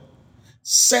Israel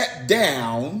sat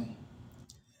down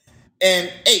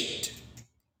and ate.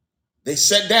 They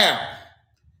sat down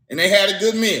and they had a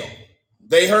good meal.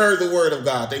 They heard the word of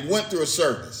God. They went through a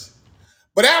service.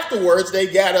 But afterwards, they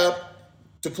got up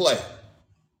to play.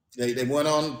 They went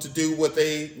on to do what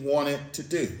they wanted to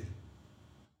do.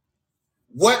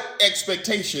 What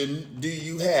expectation do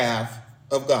you have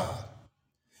of God?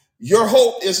 Your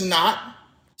hope is not,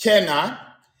 cannot,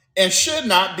 and should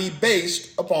not be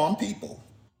based upon people.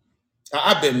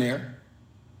 I've been there.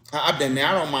 I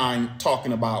don't mind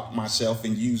talking about myself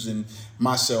and using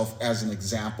myself as an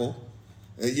example.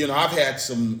 You know, I've had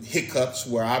some hiccups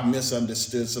where I've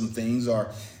misunderstood some things,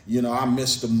 or, you know, I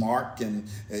missed the mark, and,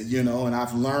 you know, and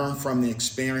I've learned from the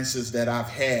experiences that I've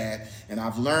had, and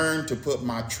I've learned to put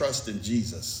my trust in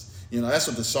Jesus. You know, that's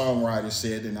what the songwriter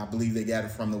said, and I believe they got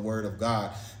it from the word of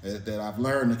God, that I've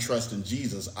learned to trust in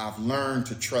Jesus. I've learned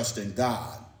to trust in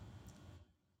God.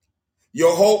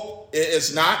 Your hope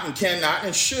is not and cannot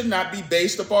and should not be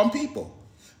based upon people.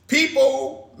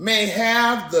 People may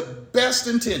have the best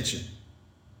intention,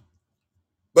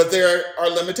 but there are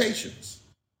limitations.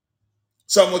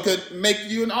 Someone could make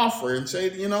you an offer and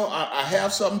say, I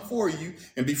have something for you.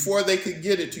 And before they could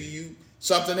get it to you,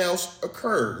 something else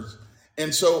occurs.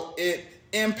 And so it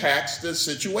impacts the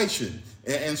situation.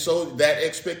 And so that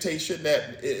expectation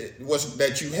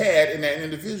that you had in that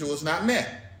individual is not met.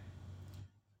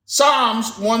 Psalms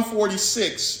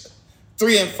 146,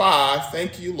 3 and 5,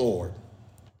 thank you, Lord,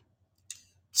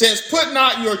 says, put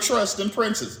not your trust in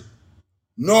princes,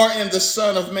 nor in the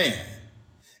Son of Man,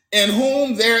 in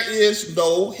whom there is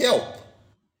no help.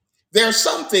 There are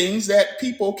some things that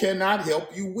people cannot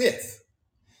help you with.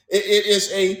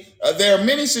 There are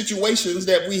many situations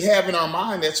that we have in our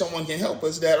mind that someone can help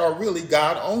us that are really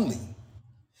God only.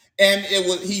 And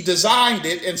he designed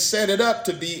it and set it up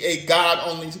to be a God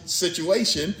only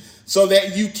situation so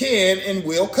that you can and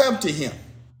will come to him.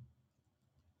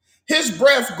 His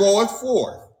breath goeth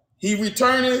forth. He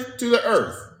returneth to the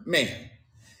earth, man.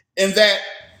 In that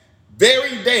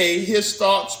very day his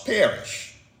thoughts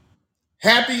perish.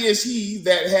 Happy is he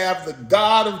that have the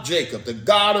God of Jacob, the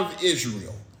God of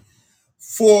Israel,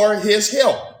 for his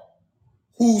help,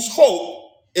 whose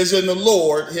hope is in the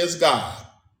Lord his God.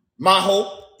 My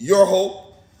hope, your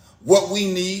hope, what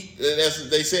we need, as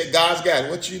they said, God's got it.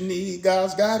 What you need,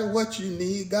 God's got it. What you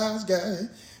need, God's got it.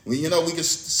 We can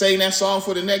sing that song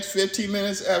for the next 15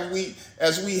 minutes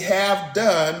as we have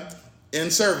done in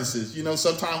services.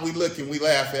 Sometimes we look and we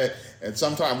laugh and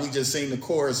sometimes we just sing the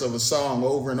chorus of a song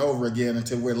over and over again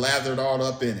until we're lathered all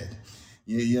up in it.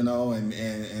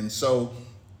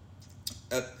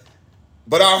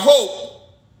 But our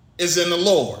hope is in the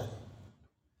Lord.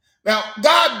 Now,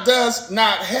 God does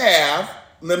not have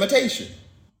limitation.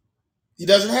 He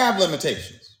doesn't have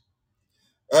limitations.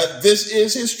 This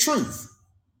is his truth.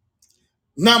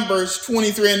 Numbers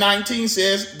 23 and 19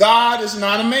 says, God is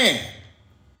not a man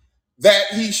that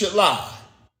he should lie,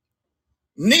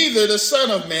 neither the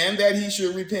Son of Man that he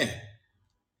should repent.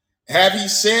 Have he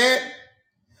said,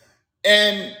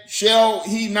 and shall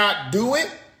he not do it?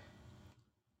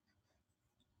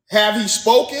 Have he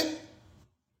spoken,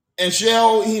 and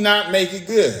shall he not make it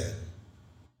good?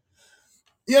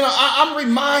 I'm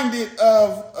reminded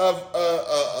of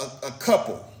a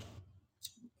couple.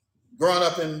 Growing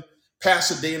up in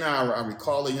Pasadena, I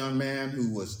recall a young man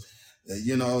who was,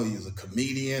 he was a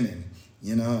comedian,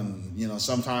 and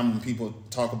sometimes when people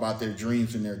talk about their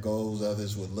dreams and their goals,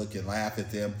 others would look and laugh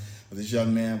at them. But this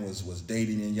young man was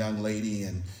dating a young lady,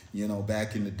 and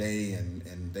back in the day,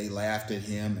 and they laughed at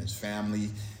him, his family.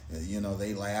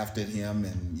 They laughed at him,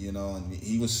 and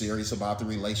he was serious about the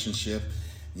relationship,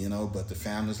 but the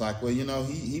family's like, well,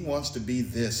 he wants to be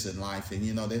this in life,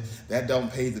 and that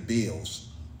don't pay the bills.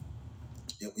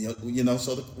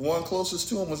 So the one closest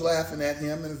to him was laughing at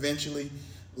him and eventually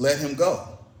let him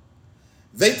go.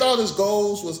 They thought his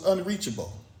goals was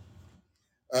unreachable.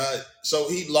 So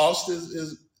he lost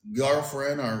his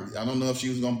girlfriend, or I don't know if she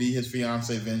was going to be his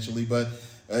fiance eventually, but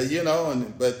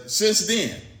but since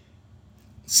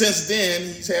then,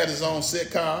 he's had his own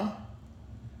sitcom.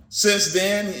 Since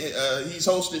then, he's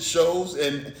hosted shows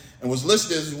and was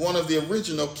listed as one of the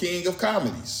original king of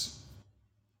comedies.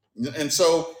 And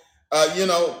so,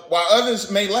 while others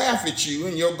may laugh at you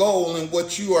and your goal and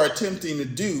what you are attempting to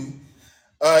do,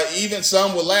 even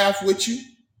some will laugh with you.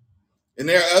 And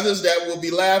there are others that will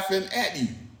be laughing at you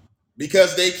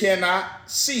because they cannot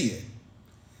see it.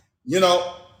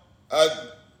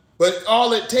 But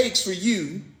all it takes for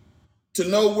you to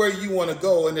know where you want to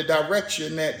go in the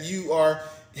direction that you are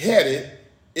headed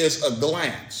is a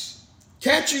glance.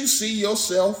 Can't you see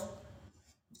yourself,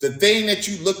 the thing that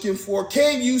you're looking for?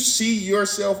 Can you see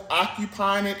yourself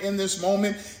occupying it in this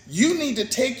moment? You need to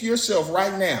take yourself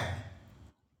right now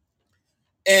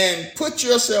and put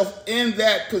yourself in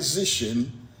that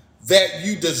position that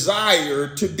you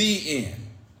desire to be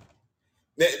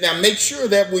in. Now, make sure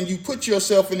that when you put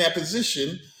yourself in that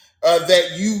position,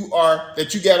 that you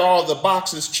got all the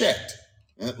boxes checked.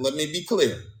 Let me be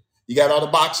clear. You got all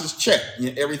the boxes checked.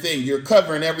 Everything, you're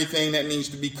covering everything that needs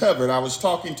to be covered. I was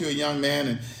talking to a young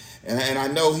man, and I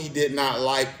know he did not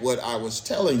like what I was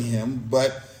telling him,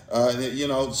 but it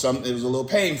was a little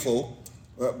painful,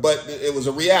 but it was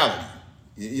a reality.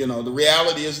 The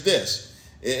reality is this: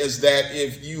 is that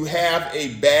if you have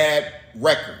a bad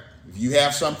record, if you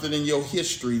have something in your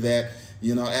history that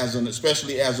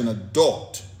especially as an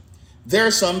adult, there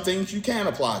are some things you can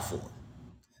apply for.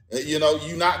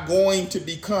 You're not going to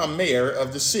become mayor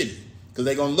of the city because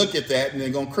they're going to look at that and they're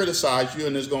going to criticize you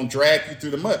and it's going to drag you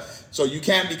through the mud. So you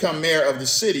can't become mayor of the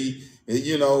city,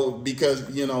 because,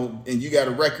 and you got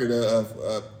a record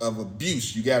of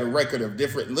abuse. You got a record of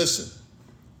different, listen.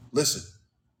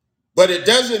 But it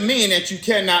doesn't mean that you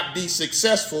cannot be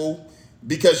successful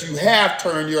because you have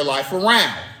turned your life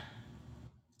around.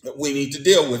 We need to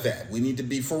deal with that. We need to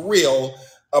be for real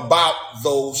about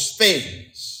those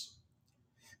things.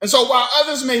 And so while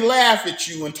others may laugh at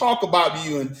you and talk about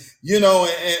you and,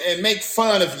 and make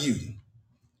fun of you,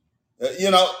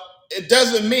 it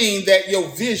doesn't mean that your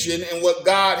vision and what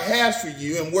God has for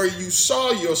you and where you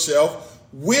saw yourself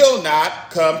will not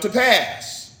come to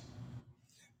pass.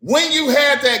 When you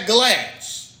had that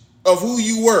glance of who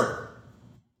you were,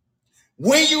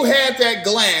 when you had that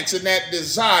glance and that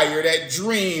desire, that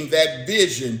dream, that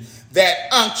vision,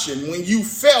 that unction, when you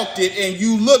felt it and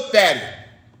you looked at it,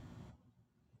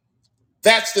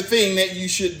 that's the thing that you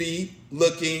should be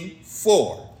looking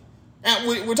for. And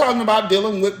we're talking about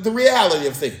dealing with the reality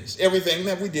of things. Everything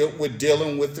that we deal with,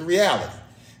 dealing with the reality.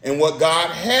 And what God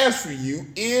has for you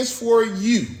is for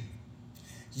you.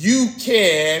 You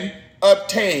can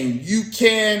obtain. You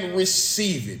can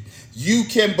receive it. You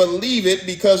can believe it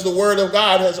because the word of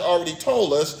God has already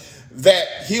told us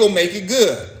that he'll make it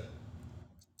good,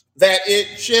 that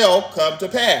it shall come to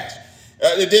pass.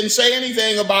 It didn't say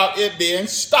anything about it being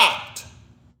stopped.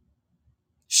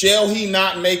 Shall he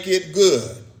not make it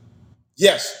good?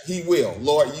 Yes, he will.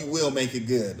 Lord, you will make it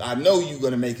good. I know you're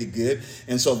going to make it good.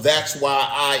 And so that's why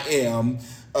I am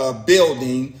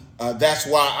building. That's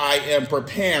why I am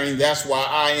preparing. That's why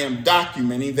I am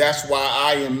documenting. That's why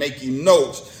I am making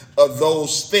notes of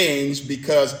those things,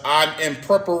 because I'm in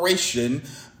preparation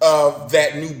of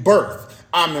that new birth.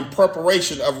 I'm in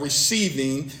preparation of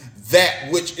receiving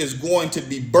that which is going to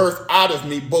be birthed out of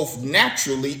me, both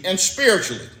naturally and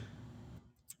spiritually.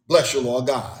 Bless you, Lord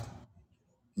God.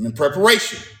 I'm in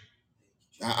preparation.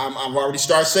 I've already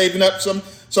started saving up some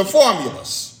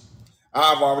formulas.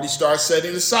 I've already started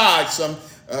setting aside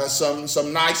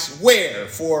some nice wear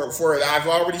for it. I've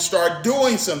already started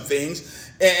doing some things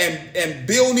and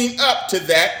building up to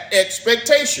that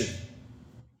expectation.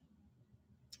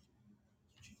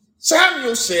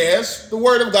 Samuel says, the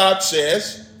word of God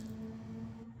says,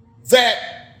 that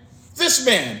this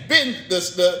man,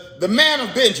 the man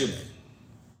of Benjamin,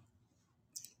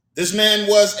 this man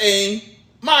was a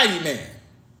mighty man.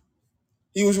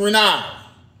 He was renowned.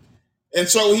 And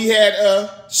so he had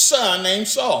a son named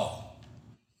Saul.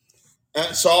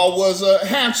 And Saul was a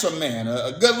handsome man,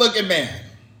 a good-looking man.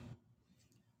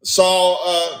 Saul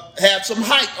had some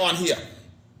height on him.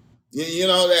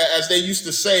 As they used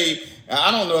to say,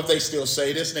 I don't know if they still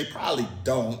say this, and they probably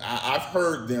don't. I've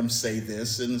heard them say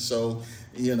this. And so,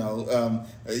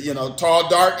 tall,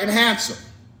 dark, and handsome.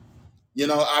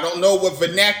 I don't know what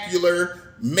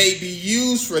vernacular may be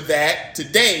used for that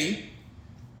today,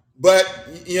 but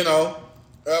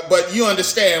you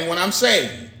understand what I'm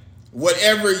saying.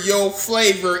 Whatever your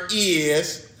flavor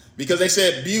is, because they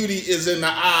said beauty is in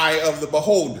the eye of the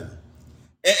beholder.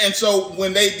 And so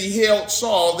when they beheld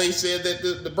Saul, they said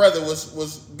that the brother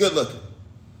was good looking.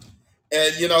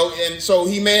 And so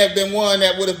he may have been one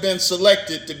that would have been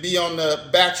selected to be on the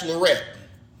Bachelorette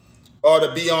or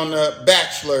to be on the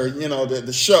Bachelor,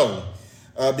 the show,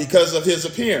 because of his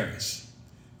appearance,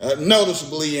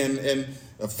 noticeably and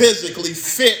physically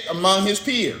fit among his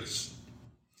peers.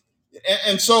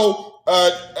 And so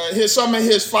some of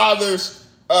his father's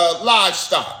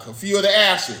livestock, a few of the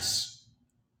asses,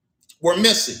 were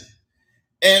missing.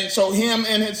 And so him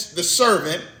and the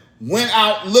servant went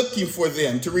out looking for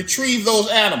them to retrieve those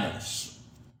animals.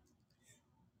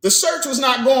 The search was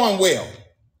not going well.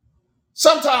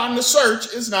 Sometimes the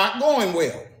search is not going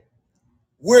well.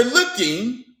 We're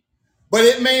looking, but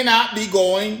it may not be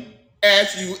going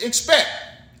as you expect.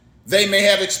 They may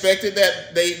have expected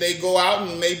that they go out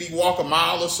and maybe walk a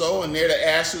mile or so, and there the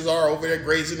asses are over there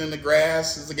grazing in the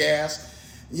grass, and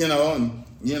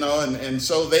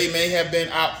so they may have been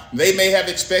out. They may have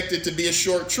expected to be a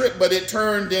short trip, but it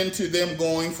turned into them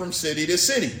going from city to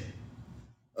city,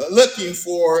 looking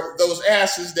for those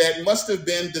asses that must have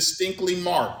been distinctly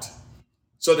marked,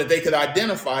 so that they could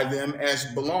identify them as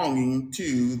belonging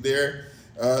to their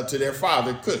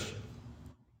father Cush.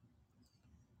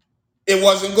 It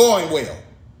wasn't going well.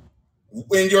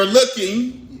 When you're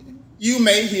looking, you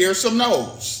may hear some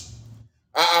no's.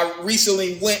 I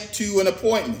recently went to an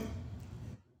appointment,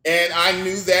 and I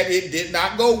knew that it did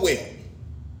not go well.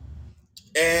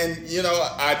 And,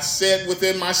 I said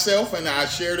within myself, and I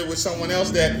shared it with someone else,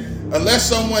 that unless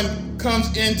someone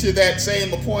comes into that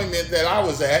same appointment that I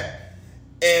was at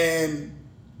and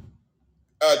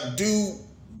do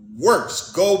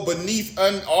worse, go beneath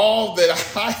all that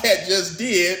I had just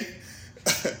did,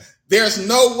 there's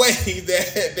no way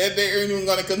that they're even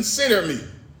going to consider me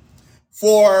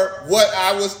for what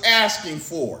I was asking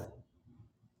for.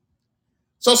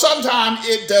 So sometimes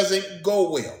it doesn't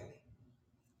go well.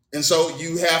 And so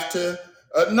you have to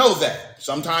know that.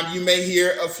 Sometimes you may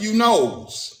hear a few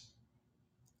no's.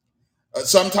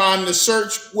 Sometimes the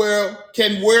search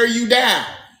can wear you down.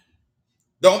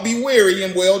 Don't be weary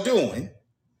in well doing,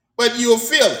 but you'll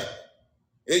feel it.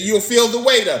 You'll feel the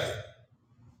weight of it.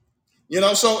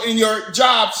 So in your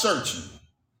job searching,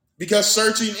 because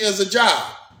searching is a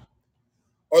job,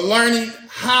 or learning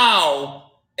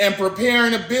how and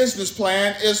preparing a business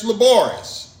plan is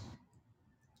laborious.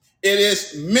 It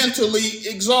is mentally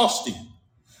exhausting.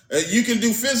 You can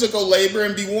do physical labor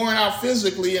and be worn out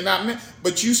physically,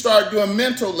 but you start doing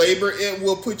mental labor, it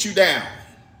will put you down.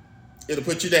 It'll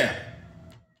put you down.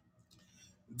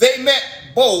 They met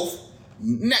both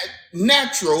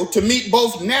to meet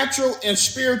both natural and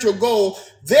spiritual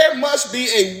goals. There must be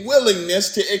a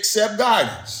willingness to accept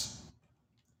guidance.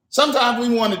 Sometimes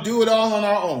we want to do it all on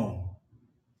our own.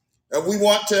 We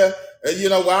want to,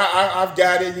 I've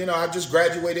got it, I just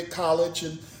graduated college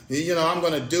and, I'm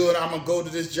going to do it. I'm going to go to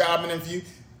this job interview.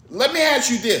 Let me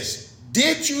ask you this.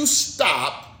 Did you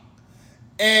stop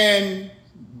and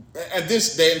at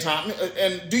this day and time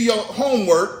and do your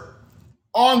homework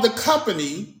on the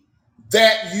company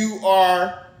that you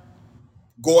are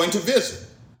going to visit?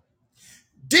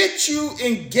 Did you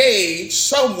engage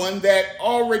someone that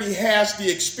already has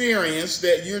the experience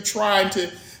that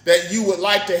that you would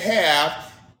like to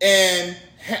have and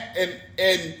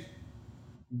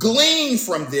glean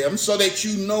from them so that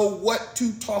you know what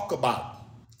to talk about?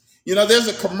 There's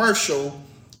a commercial.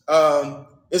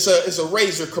 It's a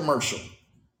razor commercial.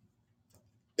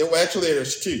 Actually,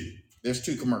 there's two. There's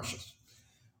two commercials.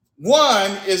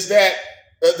 One is that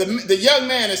the young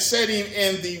man is sitting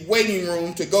in the waiting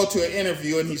room to go to an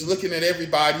interview, and he's looking at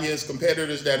everybody, his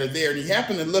competitors that are there, and he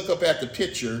happened to look up at the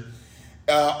picture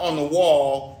on the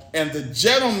wall, and the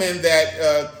gentleman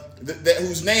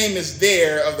whose name is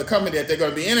there of the company that they're going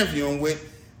to be interviewing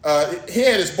with,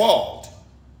 head is bald.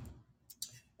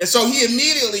 And so he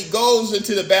immediately goes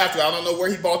into the bathroom. I don't know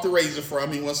where he bought the razor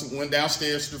from. He went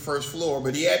downstairs to the first floor,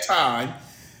 but he had time.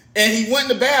 And he went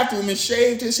in the bathroom and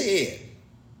shaved his head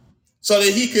so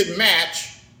that he could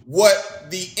match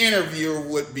what the interviewer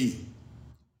would be.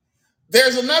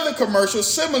 There's another commercial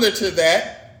similar to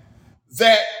that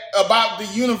about the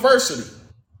university,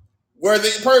 where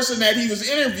the person that he was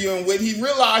interviewing with, he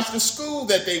realized the school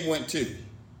that they went to.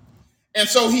 And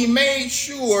so he made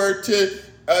sure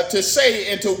to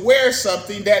say and to wear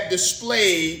something that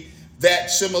displayed that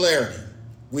similarity.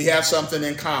 We have something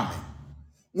in common.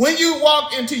 When you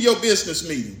walk into your business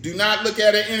meeting, do not look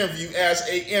at an interview as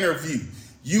an interview.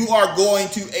 You are going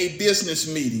to a business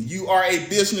meeting. You are a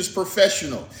business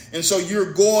professional. And so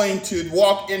you're going to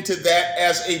walk into that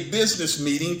as a business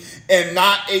meeting and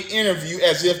not an interview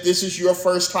as if this is your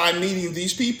first time meeting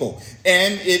these people.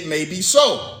 And it may be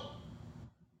so.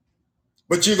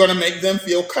 But you're going to make them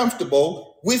feel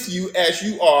comfortable with you as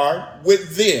you are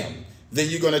with them. Then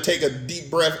you're going to take a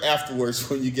deep breath afterwards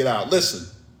when you get out. Listen.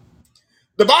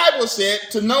 The Bible said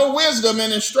to know wisdom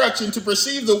and instruction, to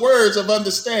perceive the words of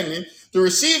understanding, to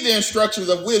receive the instructions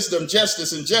of wisdom,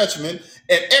 justice, and judgment,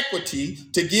 and equity,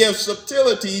 to give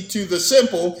subtlety to the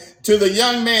simple, to the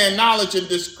young man knowledge and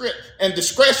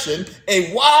discretion.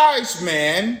 A wise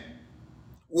man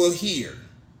will hear.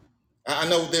 I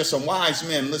know there's some wise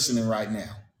men listening right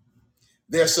now.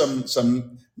 There's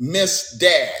some Miss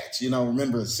Dads,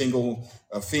 remember single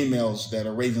females that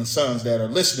are raising sons that are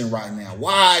listening right now.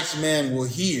 Wise men will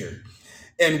hear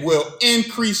and will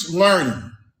increase learning.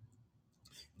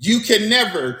 You can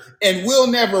never and will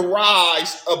never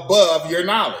rise above your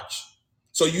knowledge.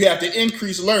 So you have to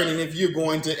increase learning if you're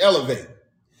going to elevate.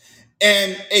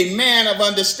 And a man of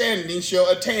understanding shall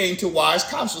attain to wise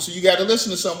counsel. So you got to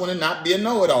listen to someone and not be a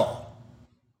know-it-all.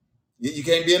 You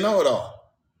can't be a know-it-all.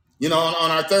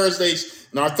 On our Thursdays,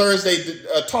 in our Thursday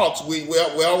talks, we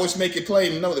always make it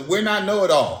plain to know that we're not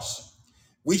know-it-alls.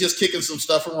 We just kicking some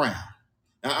stuff around.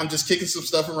 Now, I'm just kicking some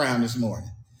stuff around this morning.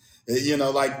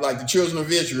 Like the children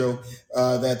of Israel,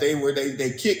 that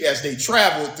they kicked as they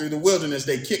traveled through the wilderness,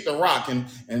 they kicked a rock,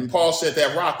 and Paul said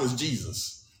that rock was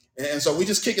Jesus. And so we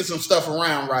just kicking some stuff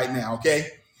around right now, okay?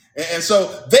 And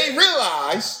so they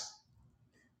realized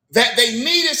that they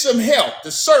needed some help,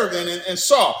 the servant and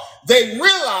Saul. They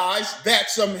realized that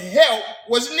some help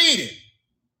was needed.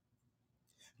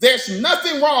 There's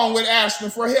nothing wrong with asking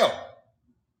for help.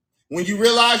 When you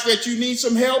realize that you need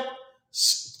some help,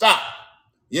 stop.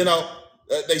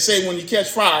 They say when you catch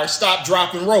fire, stop,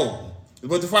 drop, and roll.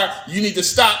 But the fire, you need to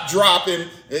stop, drop, and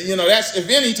that's, if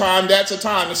any time, that's a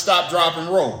time to stop, drop, and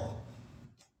roll.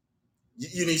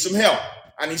 You need some help.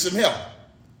 I need some help.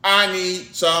 I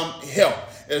need some help.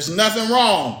 There's nothing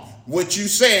wrong with you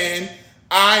saying,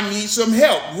 I need some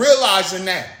help, realizing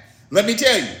that. Let me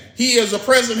tell you, he is a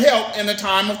present help in a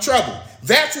time of trouble.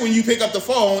 That's when you pick up the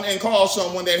phone and call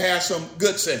someone that has some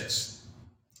good sense.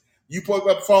 You pick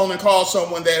up the phone and call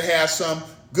someone that has some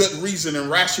good reason and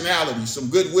rationality, some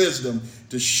good wisdom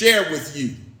to share with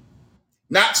you.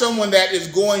 Not someone that is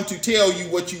going to tell you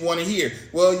what you want to hear.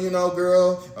 Well,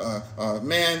 girl,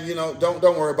 man,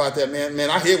 don't worry about that, man. Man,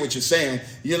 I hear what you're saying.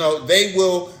 They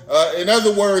will, in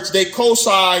other words, they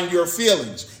co-sign your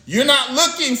feelings. You're not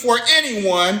looking for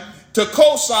anyone to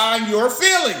co-sign your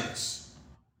feelings.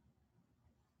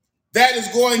 That is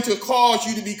going to cause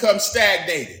you to become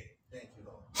stagnated. Thank you,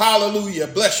 Lord. Hallelujah.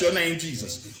 Bless your name,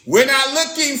 Jesus. We're not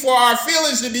looking for our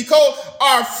feelings to be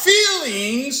our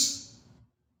feelings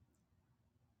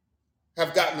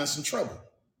have gotten us in trouble.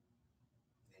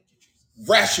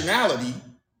 Rationality,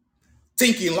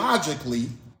 thinking logically,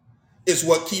 is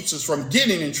what keeps us from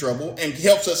getting in trouble and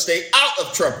helps us stay out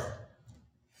of trouble.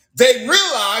 They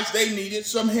realized they needed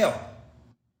some help.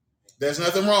 There's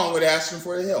nothing wrong with asking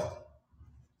for the help.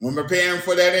 When preparing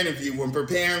for that interview, when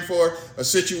preparing for a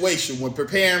situation, when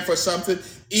preparing for something,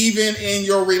 even in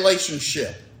your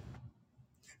relationship,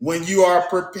 when you are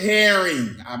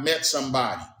preparing, I met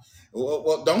somebody.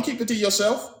 Well, don't keep it to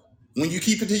yourself. When you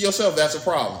keep it to yourself, that's a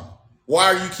problem.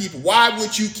 Why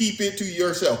would you keep it to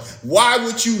yourself? Why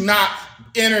would you not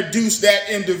introduce that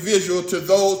individual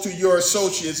to your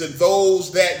associates and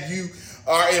those that you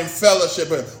are in fellowship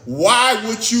with? Why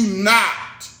would you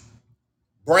not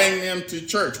bring them to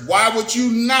church? Why would you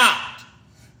not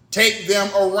take them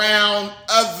around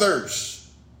others?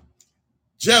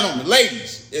 Gentlemen,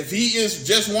 ladies, if he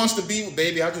just wants to be,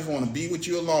 baby, I just want to be with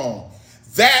you alone.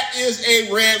 That is a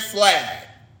red flag.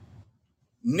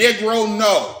 Negro,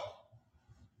 no.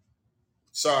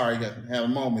 Sorry, I had a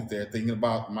moment there thinking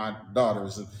about my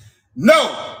daughters.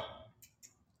 No.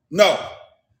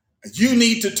 You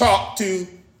need to talk to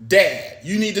dad.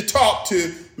 You need to talk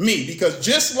to me, because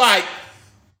just like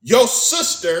your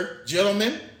sister,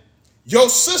 gentlemen, your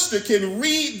sister can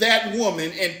read that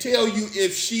woman and tell you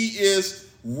if she is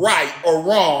right or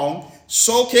wrong.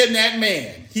 So can that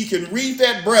man. He can read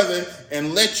that brother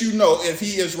and let you know if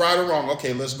he is right or wrong.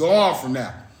 Okay, let's go on from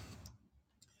now.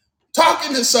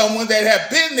 Talking to someone that have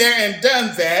been there and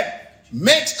done that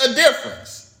makes a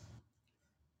difference.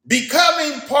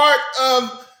 Becoming part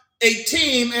of a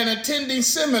team and attending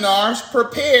seminars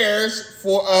prepares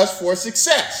for us for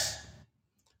success.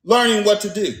 Learning what to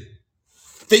do.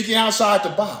 Thinking outside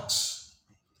the box.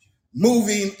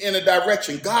 Moving in a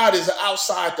direction. God is an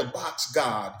outside the box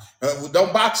God.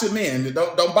 Don't box him in.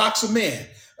 Don't box him in.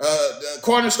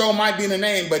 Cornerstone might be in the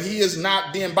name, but he is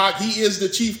not being boxed. He is the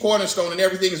chief cornerstone, and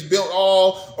everything is built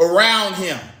all around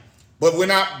him. But we're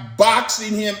not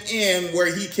boxing him in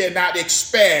where he cannot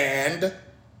expand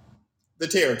the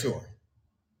territory.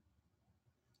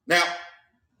 Now,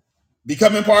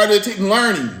 becoming part of the team,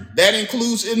 learning, that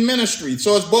includes in ministry.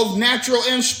 So it's both natural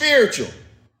and spiritual.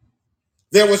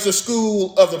 There was the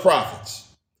school of the prophets.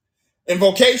 In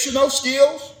vocational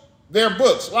skills, there are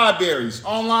books, libraries,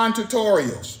 online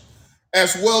tutorials,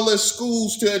 as well as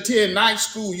schools to attend, night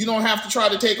school. You don't have to try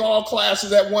to take all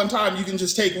classes at one time. You can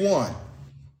just take one.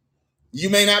 You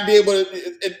may not be able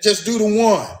to just do the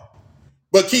one,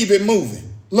 but keep it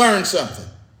moving. Learn something.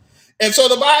 And so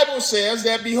the Bible says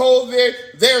that, behold,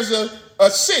 there's a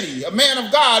city, a man of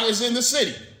God is in the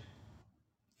city.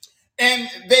 And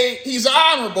he's an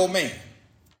honorable man.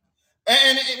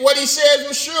 And what he said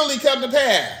will surely come to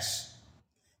pass.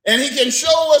 And he can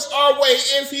show us our way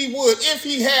if he would, if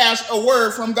he has a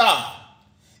word from God.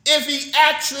 If he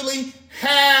actually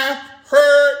have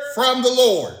heard from the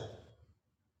Lord,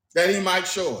 that he might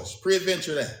show us.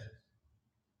 Peradventure that.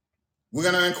 We're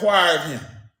going to inquire of him.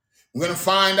 We're going to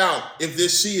find out if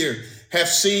this seer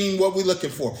has seen what we're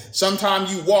looking for.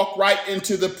 Sometimes you walk right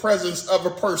into the presence of a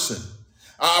person.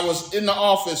 I was in the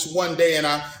office one day, and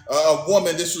a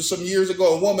woman, this was some years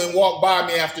ago, a woman walked by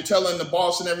me after telling the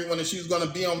boss and everyone that she was going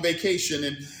to be on vacation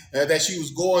and that she was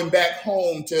going back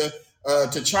home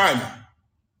to China.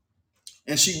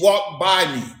 And she walked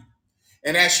by me.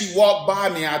 And as she walked by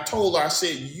me, I told her, I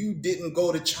said, "You didn't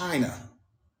go to China."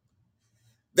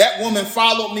 That woman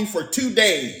followed me for 2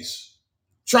 days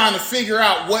trying to figure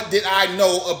out what did I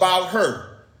know about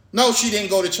her. No, she didn't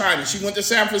go to China. She went to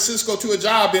San Francisco to a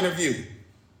job interview.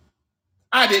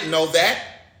 I didn't know that.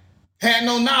 Had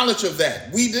no knowledge of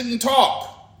that. We didn't talk.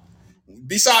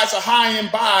 Besides a hi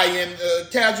and bye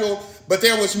and casual, but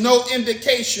there was no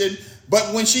indication.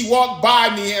 But when she walked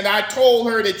by me and I told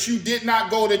her that you did not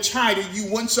go to China,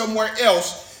 you went somewhere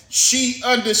else, she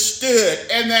understood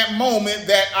in that moment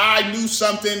that I knew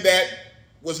something that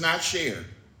was not shared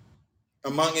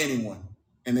among anyone.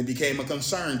 And it became a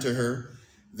concern to her.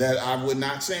 that I would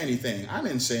not say anything. I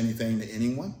didn't say anything to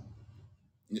anyone.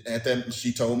 At that,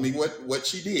 she told me what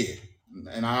she did,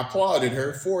 and I applauded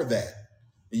her for that.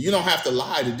 You don't have to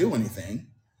lie to do anything.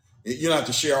 You don't have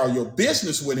to share all your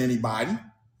business with anybody,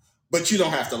 but you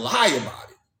don't have to lie about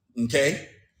it. Okay?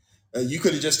 You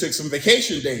could have just took some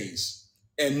vacation days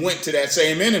and went to that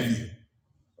same interview.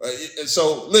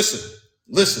 So listen.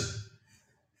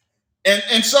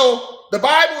 And so the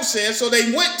Bible says, so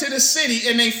they went to the city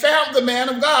and they found the man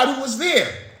of God who was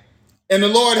there. And the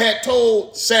Lord had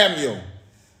told Samuel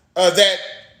that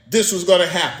this was going to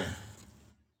happen.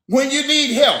 When you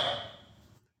need help,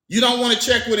 you don't want to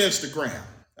check with Instagram.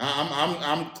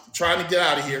 I'm trying to get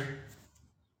out of here.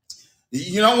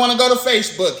 You don't want to go to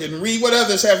Facebook and read what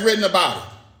others have written about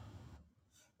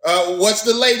it. What's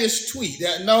the latest tweet?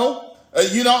 No,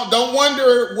 you don't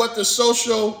wonder what the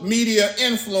social media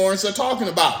influencers are talking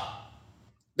about.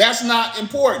 That's not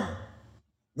important.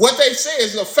 What they say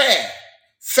is a fad.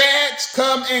 Fads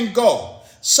come and go.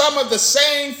 Some of the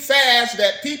same fads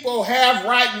that people have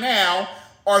right now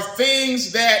are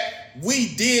things that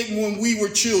we did when we were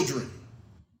children.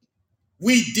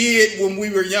 We did when we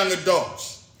were young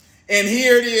adults. And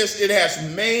here it is. It has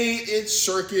made its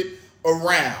circuit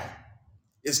around.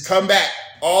 It's come back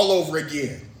all over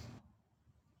again.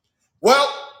 Well,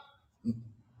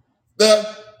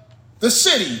 the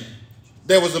city,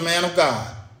 there was a man of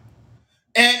God.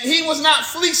 And he was not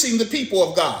fleecing the people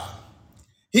of God.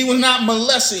 He was not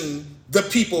molesting the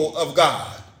people of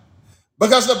God.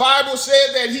 Because the Bible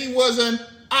said that he was an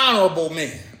honorable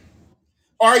man.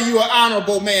 Are you an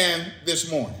honorable man this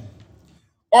morning?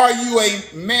 Are you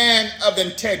a man of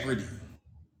integrity?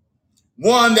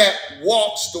 One that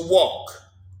walks the walk.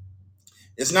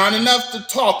 It's not enough to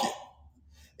talk it.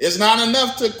 It's not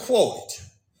enough to quote it.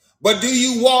 But do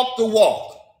you walk the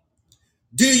walk?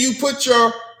 Do you put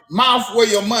your mouth where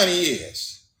your money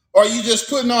is? Or are you just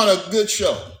putting on a good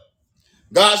show?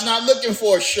 God's not looking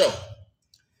for a show,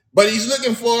 but he's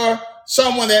looking for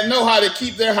someone that know how to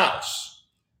keep their house.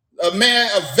 A man,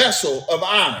 a vessel of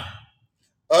honor,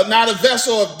 not a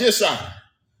vessel of dishonor,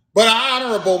 but an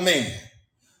honorable man,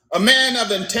 a man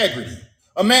of integrity,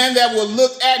 a man that will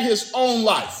look at his own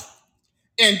life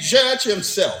and judge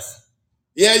himself.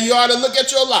 Yeah, you ought to look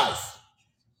at your life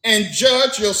and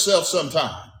judge yourself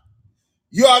sometime.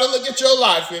 You ought to look at your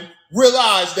life and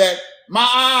realize that my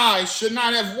eyes should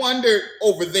not have wandered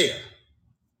over there.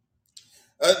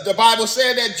 The Bible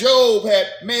said that Job had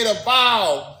made a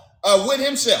vow with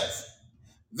himself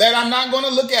that I'm not going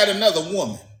to look at another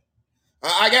woman.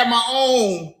 I got my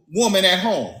own woman at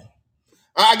home.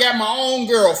 I got my own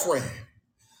girlfriend.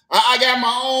 I got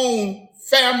my own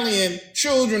family and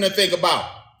children to think about.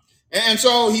 And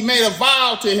so he made a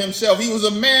vow to himself. He was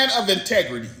a man of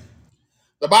integrity.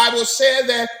 The Bible said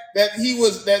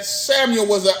that Samuel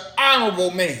was an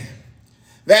honorable man,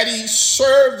 that he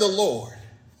served the Lord.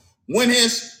 When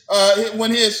his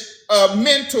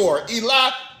mentor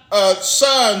Eli's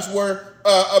sons were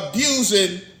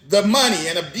abusing the money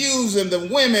and abusing the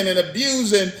women and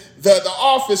abusing the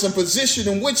office and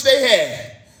position in which they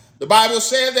had, the Bible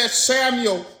said that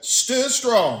Samuel stood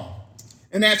strong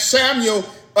and that Samuel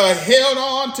held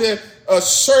on to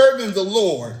serving the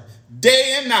Lord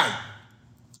day and night.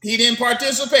 He didn't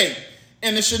participate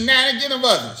in the shenanigans of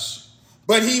others,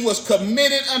 but he was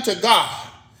committed unto God,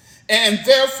 and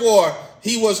therefore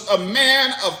he was a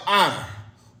man of honor.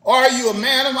 Are you a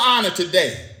man of honor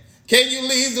today? Can you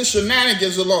leave the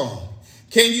shenanigans alone?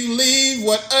 Can you leave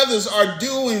what others are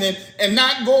doing and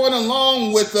not going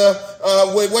along with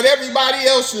what everybody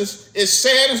else is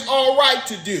saying is all right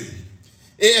to do?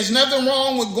 There's nothing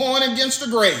wrong with going against the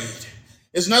grain.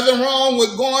 There's nothing wrong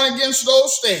with going against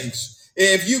those things.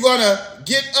 If you're going to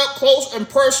get up close and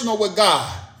personal with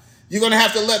God, you're going to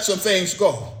have to let some things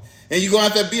go. And you're going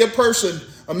to have to be a person,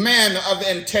 a man of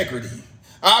integrity.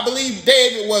 I believe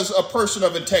David was a person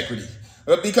of integrity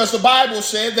because the Bible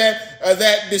said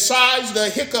that besides the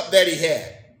hiccup that he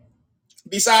had,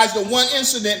 besides the one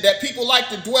incident that people like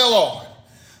to dwell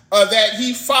on, that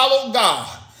he followed God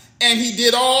and he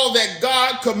did all that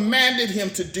God commanded him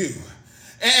to do.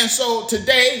 And so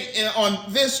today,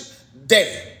 on this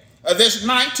day, this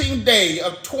 19th day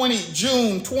of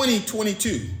June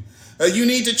 2022, you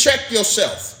need to check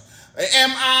yourself. Am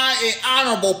I an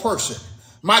honorable person?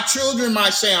 My children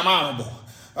might say I'm honorable.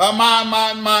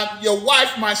 Your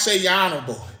wife might say you're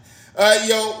honorable.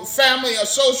 Your family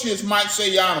associates might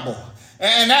say you're honorable.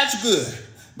 And that's good.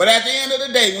 But at the end of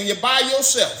the day, when you're by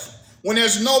yourself, when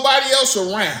there's nobody else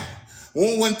around,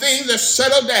 when things are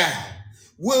settled down,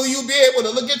 will you be able to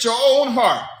look at your own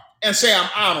heart and say, I'm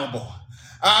honorable?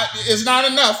 It's not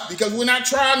enough because we're not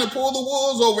trying to pull the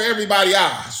wolves over everybody's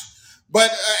eyes.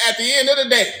 But at the end of the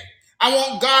day, I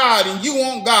want God and you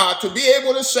want God to be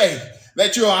able to say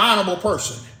that you're an honorable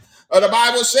person. The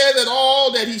Bible said that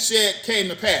all that he said came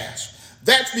to pass.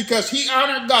 That's because he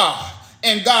honored God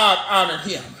and God honored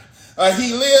him.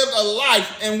 He lived a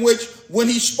life in which when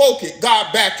he spoke it,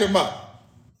 God backed him up.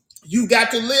 You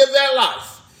got to live that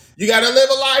life. You got to live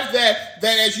a life that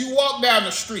as you walk down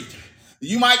the street,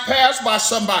 you might pass by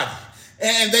somebody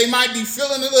and they might be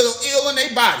feeling a little ill in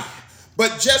their body.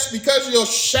 But just because your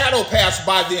shadow passed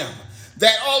by them,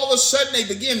 that all of a sudden they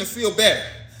begin to feel better.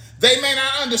 They may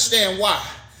not understand why.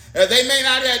 They may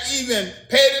not have even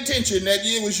paid attention that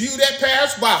it was you that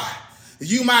passed by.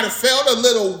 You might have felt a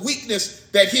little weakness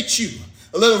that hit you.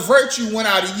 A little virtue went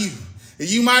out of you.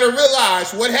 You might have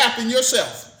realized what happened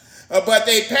yourself. But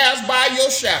they passed by your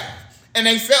shadow and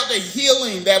they felt the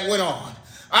healing that went on.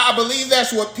 I believe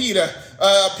that's what Peter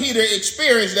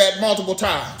experienced that multiple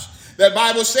times. The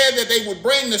Bible said that they would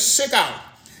bring the sick out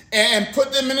and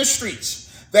put them in the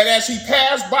streets. That as he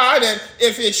passed by, that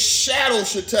if his shadow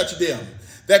should touch them,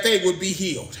 that they would be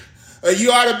healed.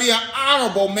 You ought to be an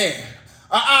honorable man,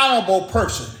 an honorable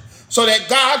person, so that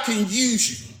God can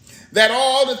use you. That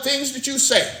all the things that you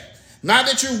say, not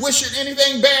that you're wishing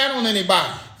anything bad on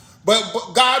anybody,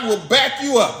 but God will back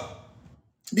you up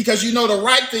because you know the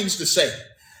right things to say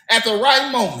at the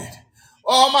right moment.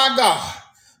 Oh my God,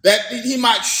 that he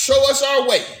might show us our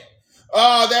way.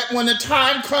 That when the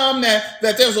time comes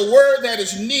that there's a word that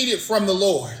is needed from the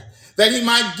Lord, that he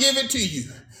might give it to you.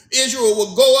 Israel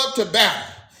will go up to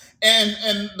battle.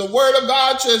 And the word of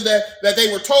God says that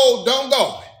they were told, don't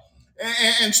go.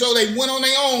 And so they went on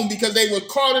their own because they were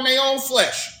caught in their own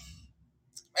flesh.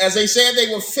 As they said,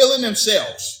 they were feeling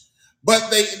themselves.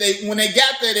 But they when they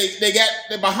got there, they got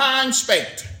their behind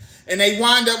spanked. And they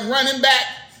wind up running back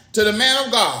to the man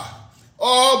of God.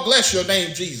 Oh, bless your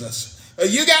name, Jesus.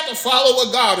 You got to follow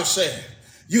what God has said.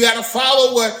 You got to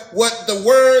follow what the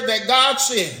word that God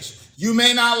says. You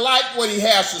may not like what he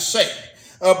has to say,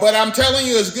 but I'm telling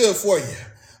you it's good for you.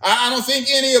 I don't think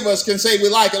any of us can say we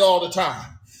like it all the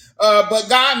time, but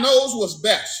God knows what's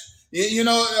best.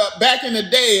 Back in the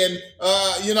day,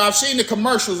 and I've seen the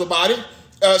commercials about it.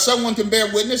 Someone can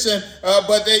bear witness,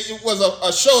 but it was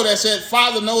a show that said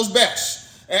Father knows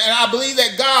best. And I believe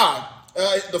that God,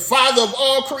 the Father of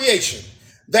all creation,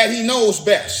 that he knows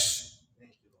best.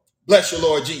 Bless you,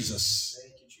 Lord Jesus.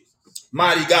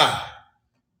 Mighty God.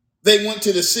 They went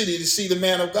to the city to see the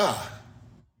man of God,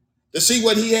 to see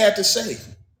what he had to say.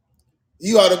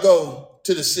 You ought to go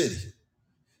to the city.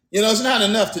 It's not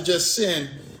enough to just send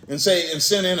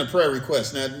in a prayer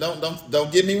request. Now,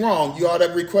 don't get me wrong. You ought to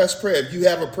request prayer. If you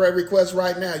have a prayer request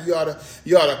right now, you ought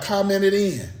to comment it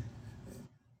in.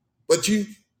 But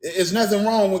there's nothing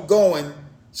wrong with going,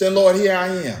 saying, Lord, here I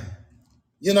am.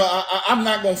 I'm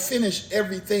not going to finish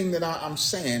everything that I'm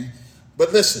saying,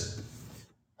 but listen.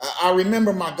 I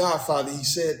remember my godfather, he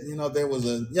said, there was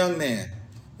a young man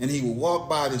and he would walk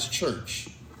by this church,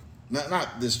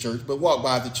 not this church, but walk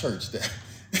by the church there.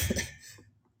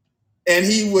 And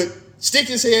he would stick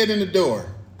his head in the door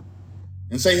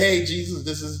and say, hey, Jesus,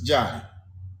 this is Johnny.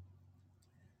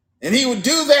 And he would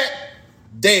do that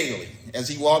daily as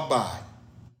he walked by.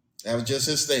 That was just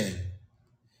his thing.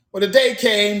 Well, the day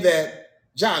came that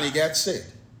Johnny got sick.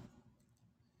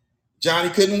 Johnny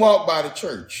couldn't walk by the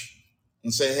church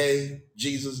and say, hey,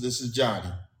 Jesus, this is Johnny.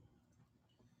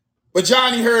 But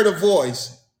Johnny heard a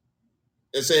voice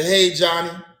that said, hey,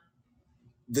 Johnny,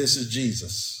 this is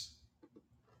Jesus.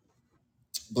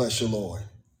 Bless you, Lord.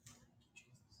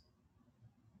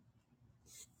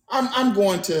 I'm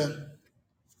going to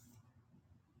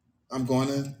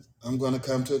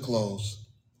come to a close.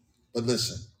 But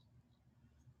listen,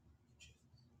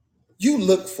 you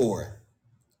look for it.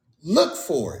 Look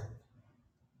for it.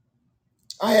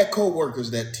 I had coworkers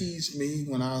that teased me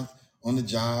when I was on the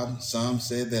job. Some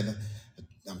said that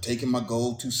I'm taking my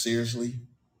goal too seriously.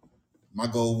 My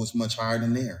goal was much higher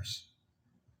than theirs.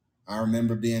 I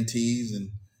remember being teased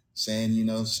and saying,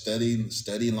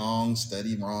 study long,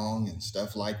 study wrong, and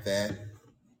stuff like that.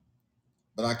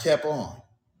 But I kept on.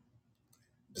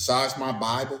 Besides my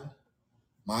Bible,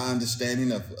 my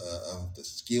understanding of the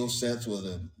skill sets was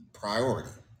a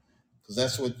priority, because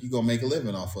that's what you're going to make a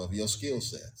living off of, your skill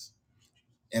sets.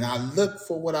 And I looked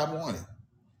for what I wanted.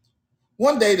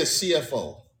 One day, the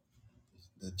CFO,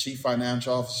 the chief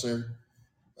financial officer,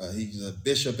 he's a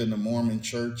bishop in the Mormon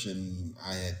church, and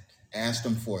I had asked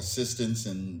him for assistance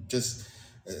and just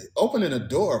opening a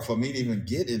door for me to even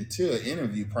get into an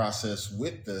interview process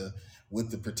with the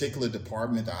particular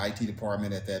department, the IT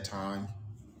department at that time.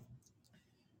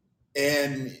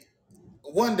 And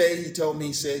one day he told me,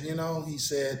 he said, he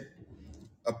said,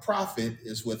 a prophet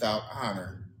is without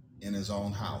honor in his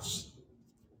own house.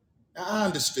 Now, I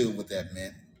understood what that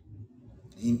meant.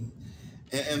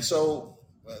 And so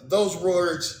those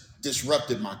words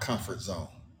disrupted my comfort zone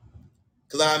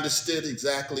because I understood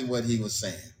exactly what he was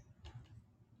saying.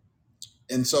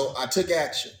 And so I took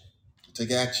action.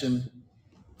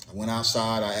 I went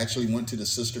outside. I actually went to the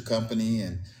sister company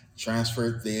and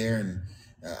transferred there, and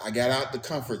I got out the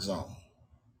comfort zone.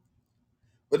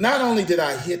 But not only did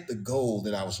I hit the goal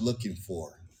that I was looking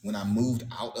for when I moved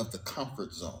out of the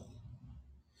comfort zone,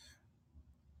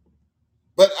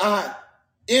 but I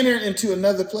entered into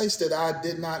another place that I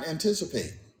did not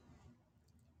anticipate.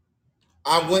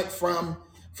 I went from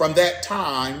that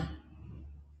time,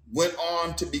 went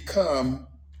on to become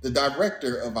the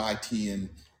director of IT and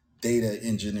data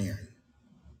engineering.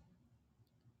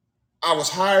 I was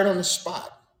hired on the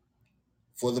spot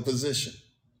for the position.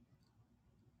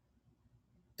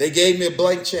 They gave me a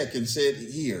blank check and said,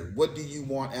 here, what do you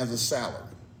want as a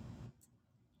salary?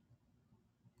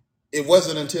 It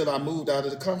wasn't until I moved out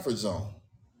of the comfort zone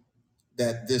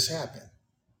that this happened.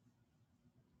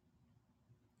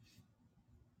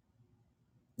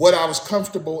 What I was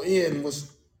comfortable in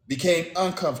became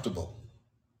uncomfortable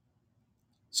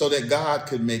so that God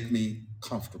could make me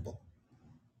comfortable.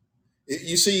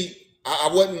 You see,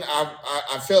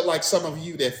 I felt like some of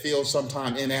you that feel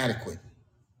sometimes inadequate.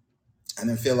 I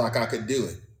didn't feel like I could do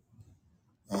it.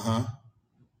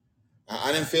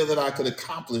 I didn't feel that I could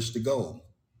accomplish the goal.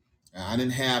 I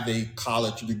didn't have a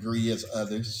college degree as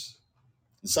others.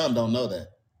 And some don't know that.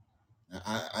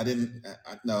 I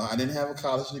didn't have a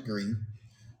college degree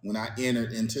when I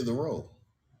entered into the role.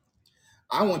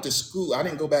 I went to school. I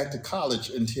didn't go back to college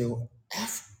until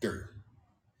after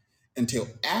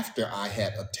I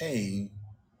had obtained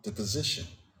the position.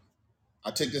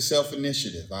 I took the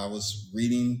self-initiative. I was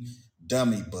reading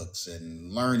dummy books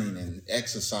and learning and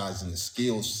exercising the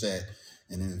skill set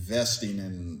and investing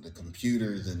in the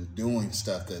computers and doing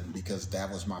stuff because that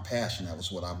was my passion. That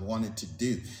was what I wanted to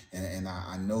do. And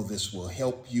I know this will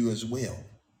help you as well.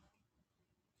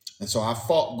 And so I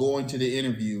fought going to the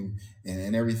interview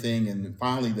and everything. And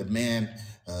finally, the man,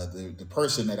 the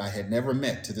person that I had never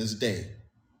met to this day,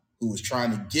 who was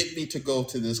trying to get me to go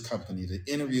to this company, to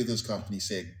interview this company,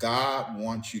 said, God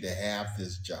wants you to have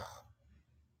this job.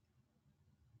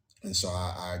 And so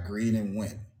I agreed and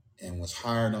went and was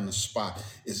hired on the spot.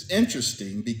 It's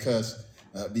interesting because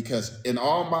in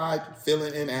all my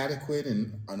feeling inadequate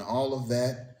and all of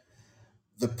that,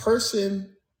 the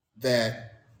person that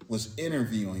was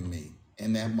interviewing me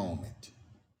in that moment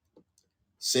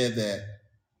said that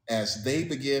as they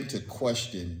began to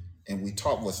question, and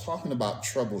was talking about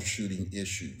troubleshooting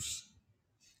issues,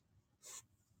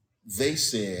 they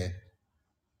said,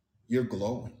 you're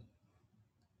glowing.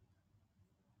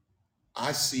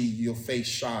 I see your face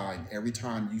shine every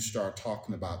time you start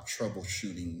talking about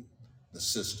troubleshooting the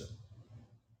system.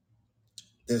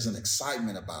 There's an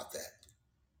excitement about that.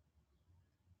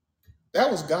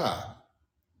 That was God.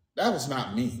 That was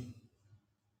not me.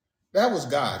 That was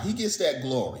God. He gets that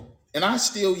glory. And I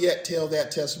still yet tell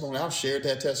that testimony. I've shared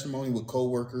that testimony with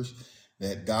coworkers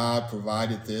that God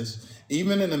provided this,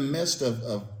 even in the midst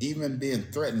of even being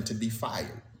threatened to be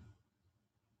fired.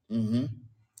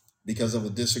 Because of a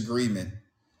disagreement.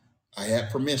 I had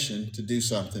permission to do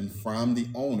something from the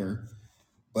owner,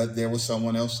 but there was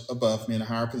someone else above me in a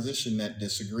higher position that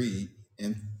disagreed.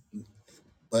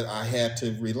 But I had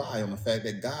to rely on the fact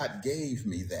that God gave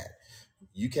me that.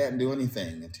 You can't do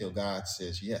anything until God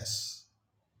says yes.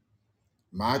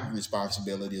 My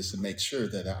responsibility is to make sure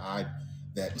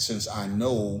that since I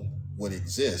know what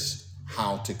exists,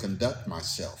 how to conduct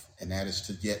myself, and that is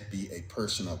to yet be a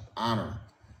person of honor.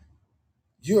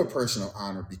 You're a person of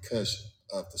honor because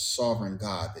of the sovereign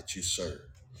God that you serve.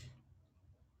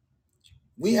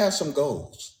 We have some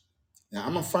goals. Now,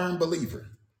 I'm a firm believer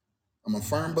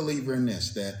in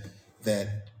this,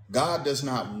 that God does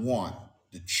not want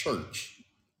the church,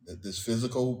 this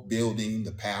physical building,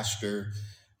 the pastor,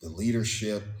 the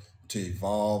leadership to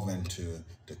evolve and to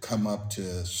come up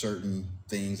to certain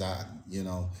things,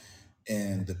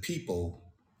 and the people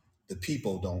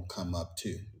don't come up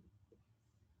to.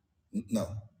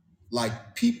 No,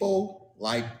 like people,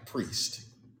 like priest.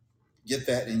 Get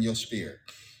that in your spirit.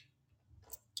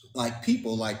 Like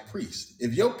people, like priest.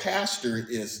 If your pastor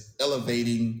is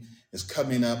elevating, is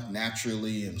coming up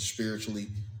naturally and spiritually,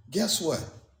 guess what?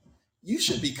 You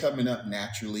should be coming up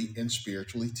naturally and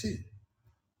spiritually too.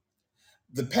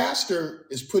 The pastor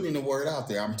is putting the word out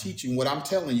there. I'm teaching what I'm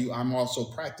telling you. I'm also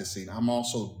practicing. I'm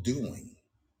also doing.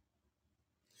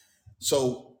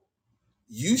 So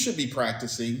you should be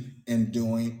practicing and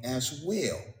doing as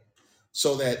well.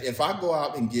 So that if I go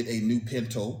out and get a new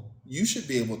Pinto, you should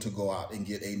be able to go out and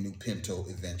get a new Pinto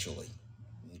eventually.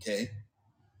 Okay.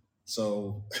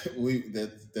 So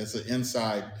that's an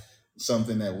inside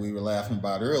something that we were laughing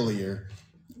about earlier.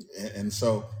 And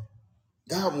so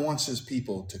God wants his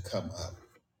people to come up.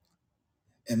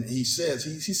 And he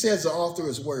says all through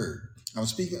his word. I was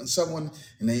speaking to someone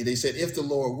and they said, if the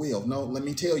Lord will. No, let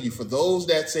me tell you, for those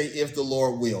that say, if the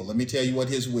Lord will, let me tell you what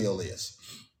his will is.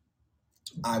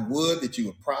 I would that you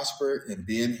would prosper and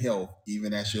be in health,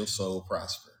 even as your soul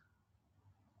prosper.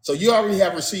 So you already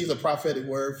have received a prophetic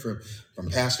word from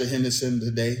Pastor Henderson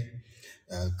today.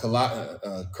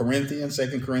 Corinthians,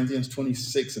 2 Corinthians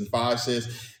 26:5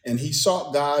 says, and he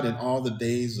sought God in all the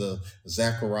days of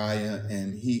Zechariah,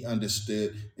 and he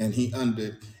understood and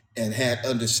had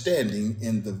understanding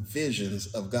in the visions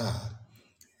of God.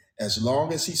 As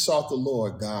long as he sought the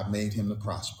Lord, God made him to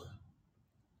prosper.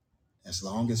 As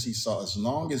long as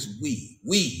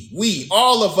we,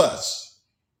 all of us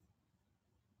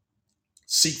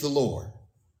seek the Lord,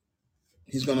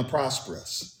 he's going to prosper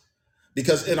us.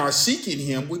 Because in our seeking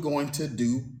him, we're going to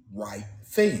do right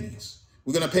things.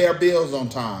 We're going to pay our bills on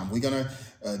time. We're going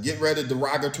to get rid of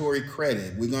derogatory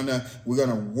credit. We're going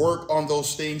to work on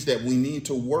those things that we need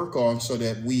to work on so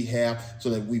that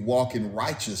we walk in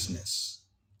righteousness.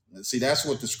 See, that's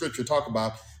what the scripture talk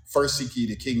about. First seek ye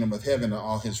the kingdom of heaven and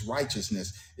all his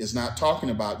righteousness. It's not talking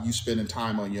about you spending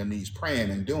time on your knees praying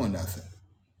and doing nothing.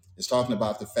 It's talking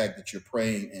about the fact that you're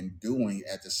praying and doing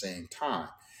at the same time.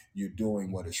 You're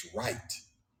doing what is right.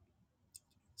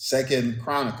 2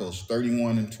 Chronicles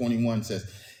 31:21 says,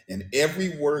 and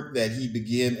every work that he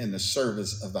began in the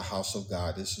service of the house of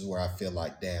God. This is where I feel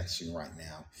like dancing right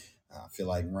now. I feel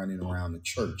like running around the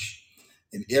church.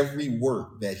 In every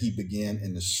work that he began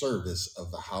in the service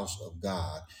of the house of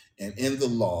God, and in the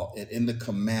law and in the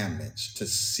commandments to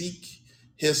seek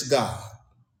his God,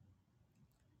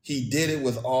 he did it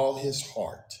with all his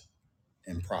heart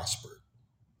and prospered.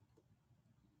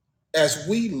 As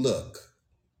we look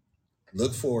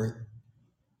for it,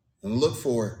 and look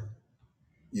for it,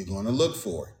 you're going to look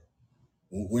for it.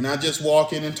 We're not just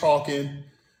walking and talking.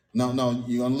 No,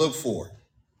 you're going to look for it.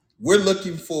 We're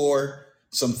looking for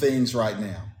some things right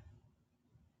now.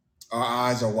 Our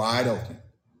eyes are wide open.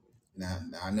 Now,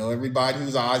 I know everybody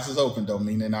whose eyes is open don't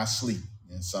mean they're not asleep.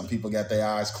 And some people got their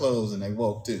eyes closed and they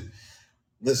woke too.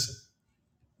 Listen,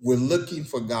 we're looking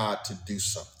for God to do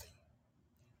something.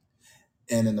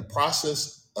 And in the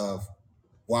process of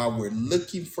while we're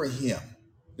looking for him,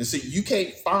 you see, you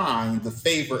can't find the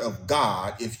favor of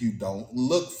God if you don't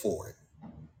look for it.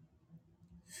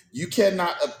 You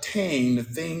cannot obtain the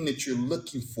thing that you're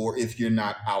looking for if you're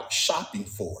not out shopping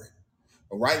for it.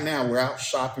 But right now, we're out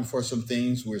shopping for some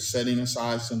things. We're setting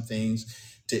aside some things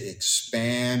to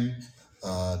expand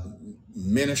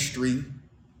ministry,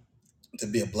 to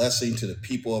be a blessing to the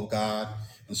people of God.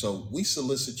 And so we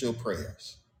solicit your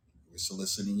prayers. We're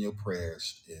soliciting your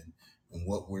prayers in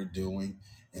what we're doing.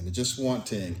 And I just want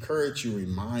to encourage you,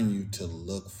 remind you to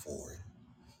look for it.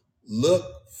 Look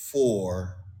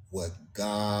for what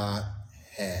God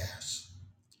has.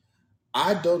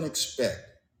 I don't expect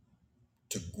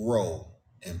to grow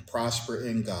and prosper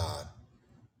in God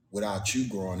without you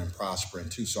growing and prospering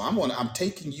too. So I'm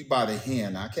taking you by the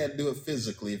hand. I can't do it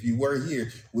physically. If you were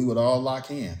here, we would all lock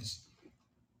hands.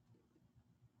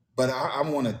 But I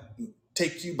want to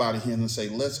take you by the hand and say,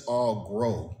 let's all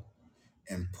grow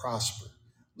and prosper.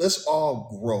 Let's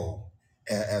all grow,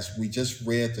 as we just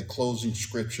read the closing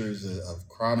scriptures of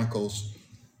Chronicles,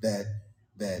 that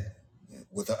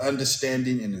with the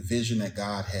understanding and the vision that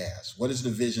God has. What is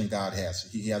the vision God has?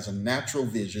 He has a natural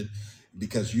vision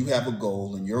because you have a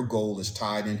goal, and your goal is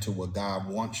tied into what God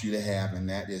wants you to have, and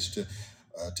that is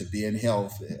to be in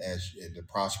health, and to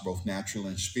prosper both naturally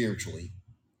and spiritually.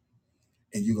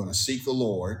 And you're going to seek the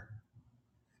Lord,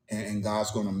 and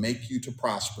God's going to make you to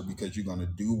prosper because you're going to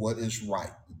do what is right.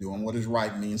 Doing what is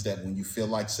right means that when you feel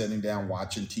like sitting down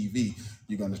watching TV,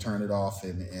 you're going to turn it off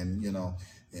and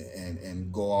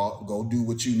go do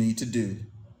what you need to do.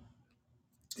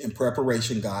 In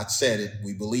preparation, God said it,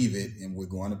 we believe it, and we're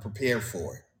going to prepare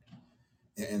for it.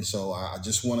 And so I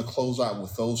just want to close out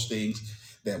with those things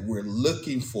that we're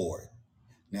looking for it.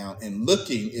 Now, in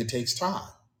looking, it takes time.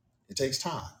 It takes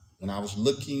time. When I was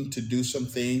looking to do some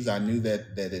things, I knew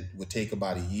that it would take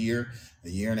about a year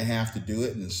and a half to do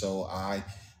it. And so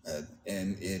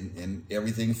and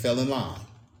everything fell in line.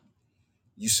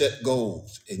 You set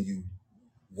goals and you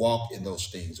walk in those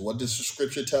things. What does the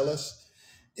scripture tell us?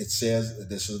 It says,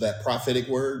 this is that prophetic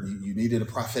word. You needed a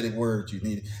prophetic word.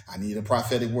 I need a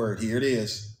prophetic word. Here it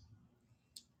is.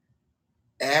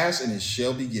 Ask and it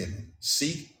shall be given.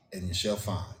 Seek and you shall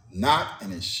find. Knock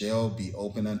and it shall be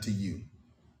open unto you.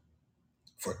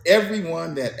 For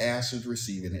everyone that asketh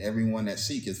receiveth, and everyone that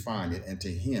seeketh findeth, and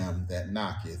to him that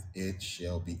knocketh it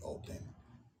shall be open.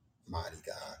 Mighty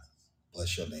God,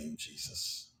 bless your name,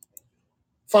 Jesus.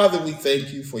 Father, we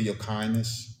thank you for your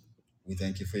kindness. We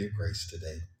thank you for your grace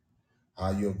today.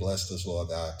 How you have blessed us, Lord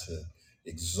God, to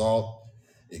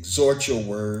exhort your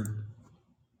word,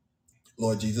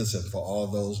 Lord Jesus, and for all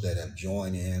those that have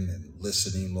joined in and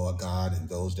listening, Lord God, and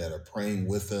those that are praying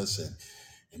with us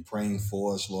and praying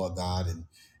for us, Lord God. And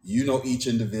you know each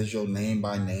individual name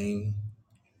by name.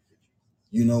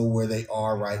 You know where they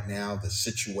are right now, the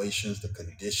situations, the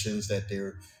conditions that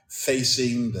they're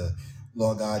facing,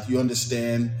 Lord God, you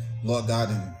understand, Lord God,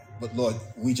 but Lord,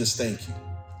 we just thank you.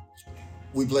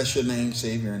 We bless your name,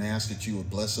 Savior, and ask that you would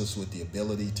bless us with the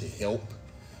ability to help,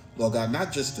 Lord God,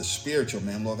 not just the spiritual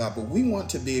man, Lord God, but we want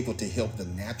to be able to help the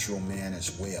natural man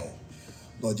as well.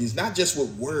 Lord Jesus, not just with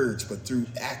words, but through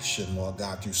action, Lord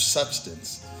God, through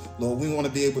substance. Lord, we want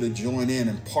to be able to join in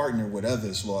and partner with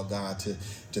others, Lord God,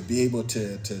 to be able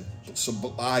to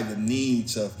supply the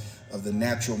needs of the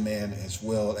natural man as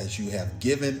well as you have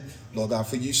given, Lord God.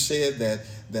 For you said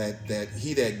that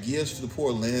he that gives to the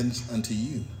poor lends unto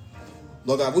you.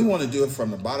 Lord God, we want to do it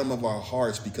from the bottom of our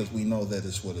hearts because we know that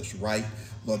it's what is right,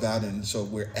 Lord God. And so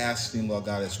we're asking, Lord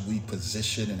God, as we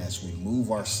position and as we move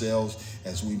ourselves,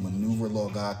 as we maneuver,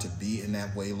 Lord God, to be in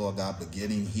that way, Lord God,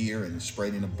 beginning here and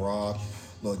spreading abroad,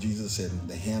 Lord Jesus, in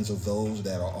the hands of those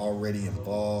that are already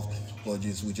involved. Lord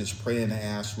Jesus, we just pray and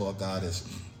ask, Lord God, is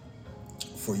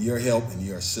for your help and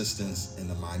your assistance in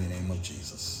the mighty name of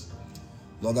Jesus.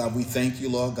 Lord God, we thank you,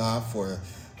 Lord God, for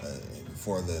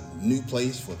the new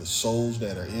place, for the souls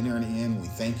that are entering in. We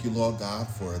thank you, Lord God,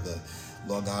 for the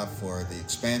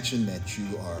expansion that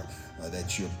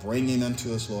you're bringing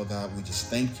unto us, Lord God. We just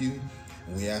thank you,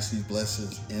 and we ask these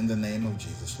blessings in the name of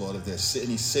Jesus, Lord. If there's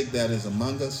any sick that is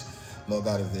among us, Lord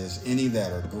God, if there's any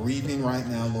that are grieving right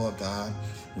now, Lord God,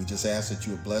 we just ask that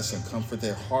you would bless and comfort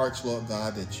their hearts, Lord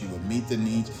God, that you would meet the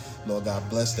needs. Lord God,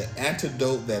 bless the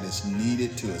antidote that is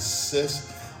needed to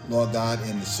assist, Lord God,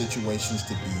 in the situations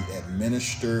to be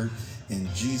administered in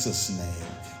Jesus' name.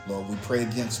 Lord, we pray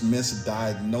against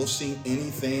misdiagnosing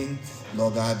anything,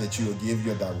 Lord God, that you will give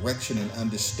your direction and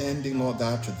understanding, Lord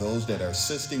God, to those that are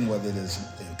assisting, whether it is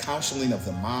in counseling of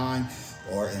the mind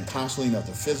or in counseling of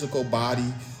the physical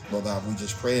body. Lord God, we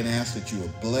just pray and ask that you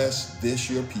would bless this,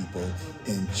 your people,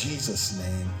 in Jesus'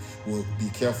 name. We'll be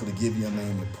careful to give your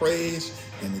name the praise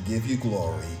and to give you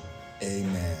glory.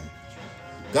 Amen.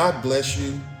 God bless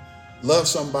you. Love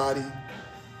somebody.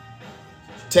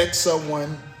 Text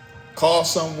someone. Call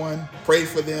someone. Pray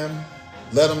for them.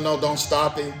 Let them know don't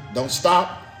stop it. Don't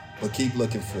stop, but keep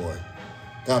looking for it.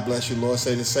 God bless you. Lord,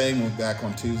 say the same. We're back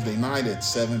on Tuesday night at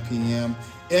 7 p.m.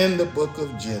 in the book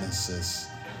of Genesis.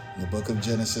 In the book of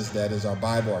Genesis, that is our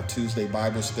Bible. Our Tuesday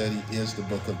Bible study is the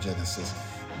book of Genesis.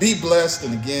 Be blessed.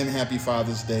 And again, happy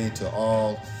Father's Day to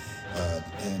all.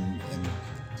 And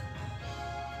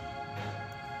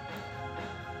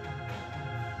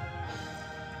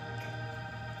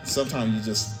sometimes you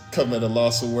just come at a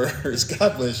loss of words.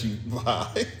 God bless you.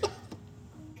 Bye.